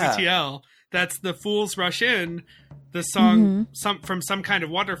on TBTL. That's the Fools Rush In, the song from some kind of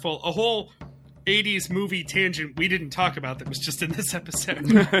Wonderful, a whole 80s movie tangent we didn't talk about that was just in this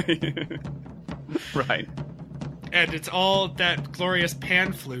episode. Right. And it's all that glorious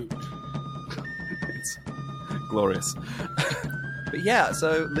pan flute. It's glorious. But yeah,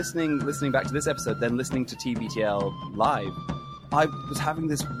 so listening back to this episode, then listening to TBTL live, I was having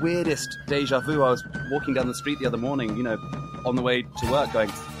this weirdest deja vu. I was walking down the street the other morning, on the way to work going,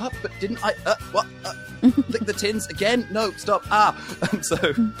 but didn't I, what? Lick the tins again? No, stop, And so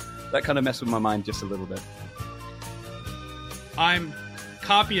that kind of messed with my mind just a little bit. I'm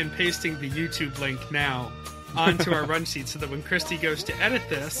copy and pasting the YouTube link now onto our run sheet so that when Christy goes to edit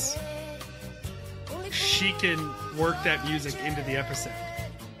this, she can work that music into the episode.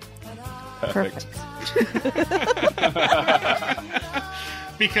 Perfect.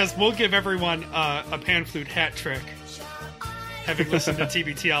 Because we'll give everyone a pan flute hat trick, having listened to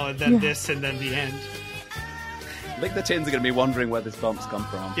TBTL and then this and then the end. Lick the Tins are going to be wondering where this bump's come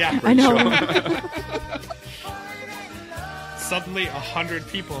from. Yeah, I know. Sure. Suddenly 100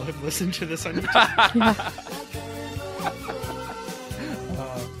 people have listened to this on YouTube.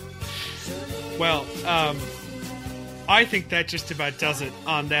 Well, I think that just about does it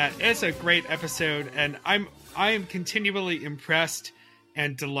on that. It's a great episode, and I am continually impressed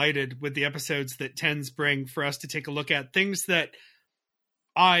and delighted with the episodes that Tens bring for us to take a look at. Things that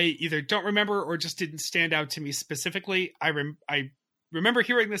I either don't remember or just didn't stand out to me specifically. I remember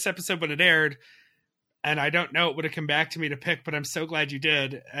hearing this episode when it aired, and I don't know it would have come back to me to pick, but I'm so glad you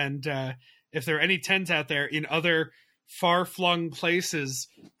did. And if there are any Tens out there in other far-flung places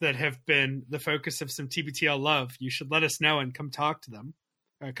that have been the focus of some TBTL love, you should let us know and come talk to them.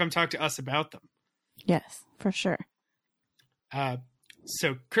 Come talk to us about them. Yes, for sure.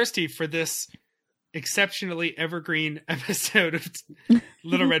 So, Christy, for this exceptionally evergreen episode of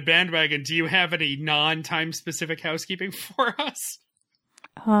Little Red Bandwagon, do you have any non-time specific housekeeping for us?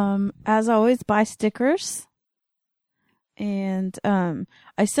 As always, buy stickers. And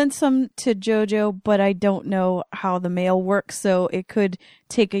I sent some to Jojo, but I don't know how the mail works, so it could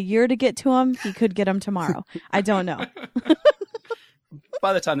take a year to get to him. He could get them tomorrow. I don't know.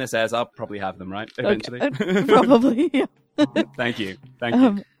 By the time this airs, I'll probably have them, right? Eventually. Okay. Probably, yeah. Thank you.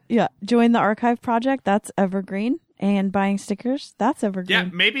 Yeah, join the archive project. That's evergreen. And buying stickers, that's evergreen. Yeah,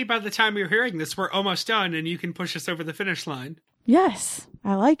 maybe by the time you're hearing this, we're almost done and you can push us over the finish line. Yes,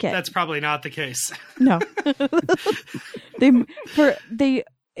 I like it. That's probably not the case. No.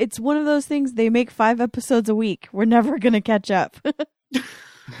 It's one of those things, they make 5 episodes a week. We're never going to catch up.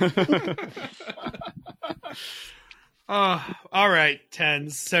 All right,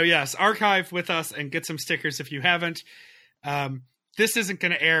 Tens. So yes, archive with us and get some stickers if you haven't. This isn't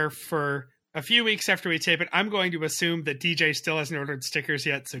going to air for a few weeks after we tape it. I'm going to assume that DJ still hasn't ordered stickers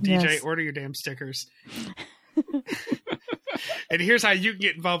yet. So DJ, order your damn stickers. And here's how you can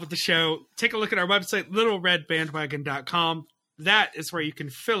get involved with the show. Take a look at our website, littleredbandwagon.com. That is where you can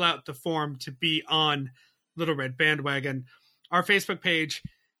fill out the form to be on Little Red Bandwagon. Our Facebook page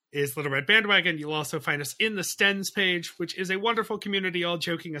is Little Red Bandwagon. You'll also find us in the Stens page, which is a wonderful community, all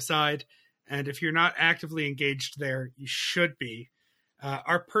joking aside. And if you're not actively engaged there, you should be.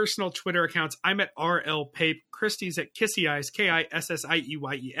 Our personal Twitter accounts, I'm at RL Pape, Christy's at Kissy Eyes,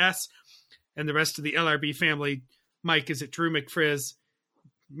 KISSIEYES, and the rest of the LRB family, Mike is at Drew McFrizz,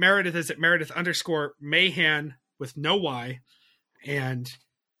 Meredith is at Meredith_Mahan with no Y, and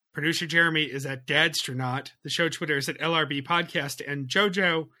producer Jeremy is at Dadstronaut. The show Twitter is at LRB Podcast, and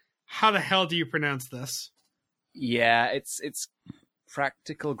Jojo, how the hell do you pronounce this? Yeah, it's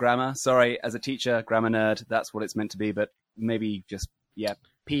practical grammar. Sorry, as a teacher, grammar nerd, that's what it's meant to be, but maybe just,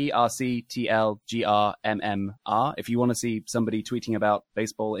 PRCTLGRMMR. If you want to see somebody tweeting about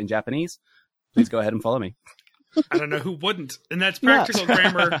baseball in Japanese, please go ahead and follow me. I don't know who wouldn't. And that's practical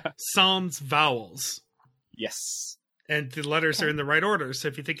grammar sans vowels. Yes. And the letters are in the right order. So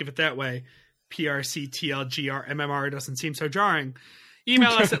if you think of it that way, PRCTLGRMMR doesn't seem so jarring.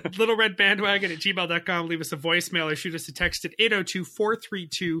 Email us at littleredbandwagon@gmail.com. Leave us a voicemail or shoot us a text at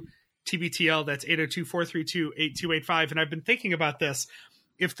 802-432-TBTL. That's 802-432-8285. And I've been thinking about this.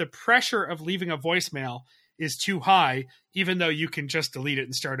 If the pressure of leaving a voicemail is too high, even though you can just delete it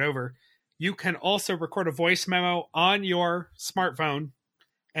and start over, you can also record a voice memo on your smartphone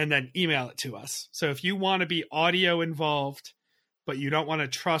and then email it to us. So if you want to be audio involved, but you don't want to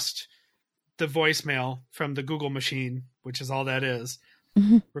trust the voicemail from the Google machine, which is all that is,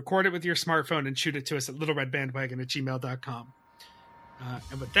 record it with your smartphone and shoot it to us at littleredbandwagon@gmail.com.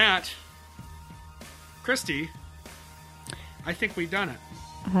 And with that, Christy, I think we've done it.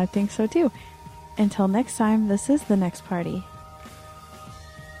 I think so too. Until next time, this is The Next Party.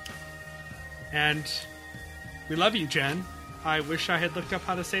 And we love you, Jen. I wish I had looked up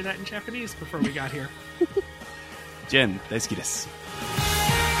how to say that in Japanese before we got here. Jen, daisuki desu.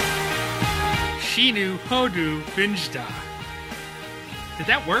 Shinu Hodu Binjda. Did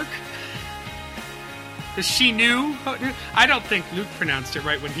that work? The Shinu Hodu? I don't think Luke pronounced it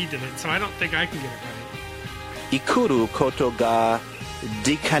right when he did it, so I don't think I can get it right. Ikuru koto ga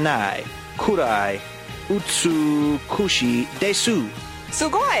dikanai kurai utsukushi desu.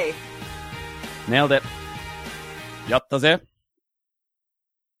 Sugoi! Nailed it. Yatta ze.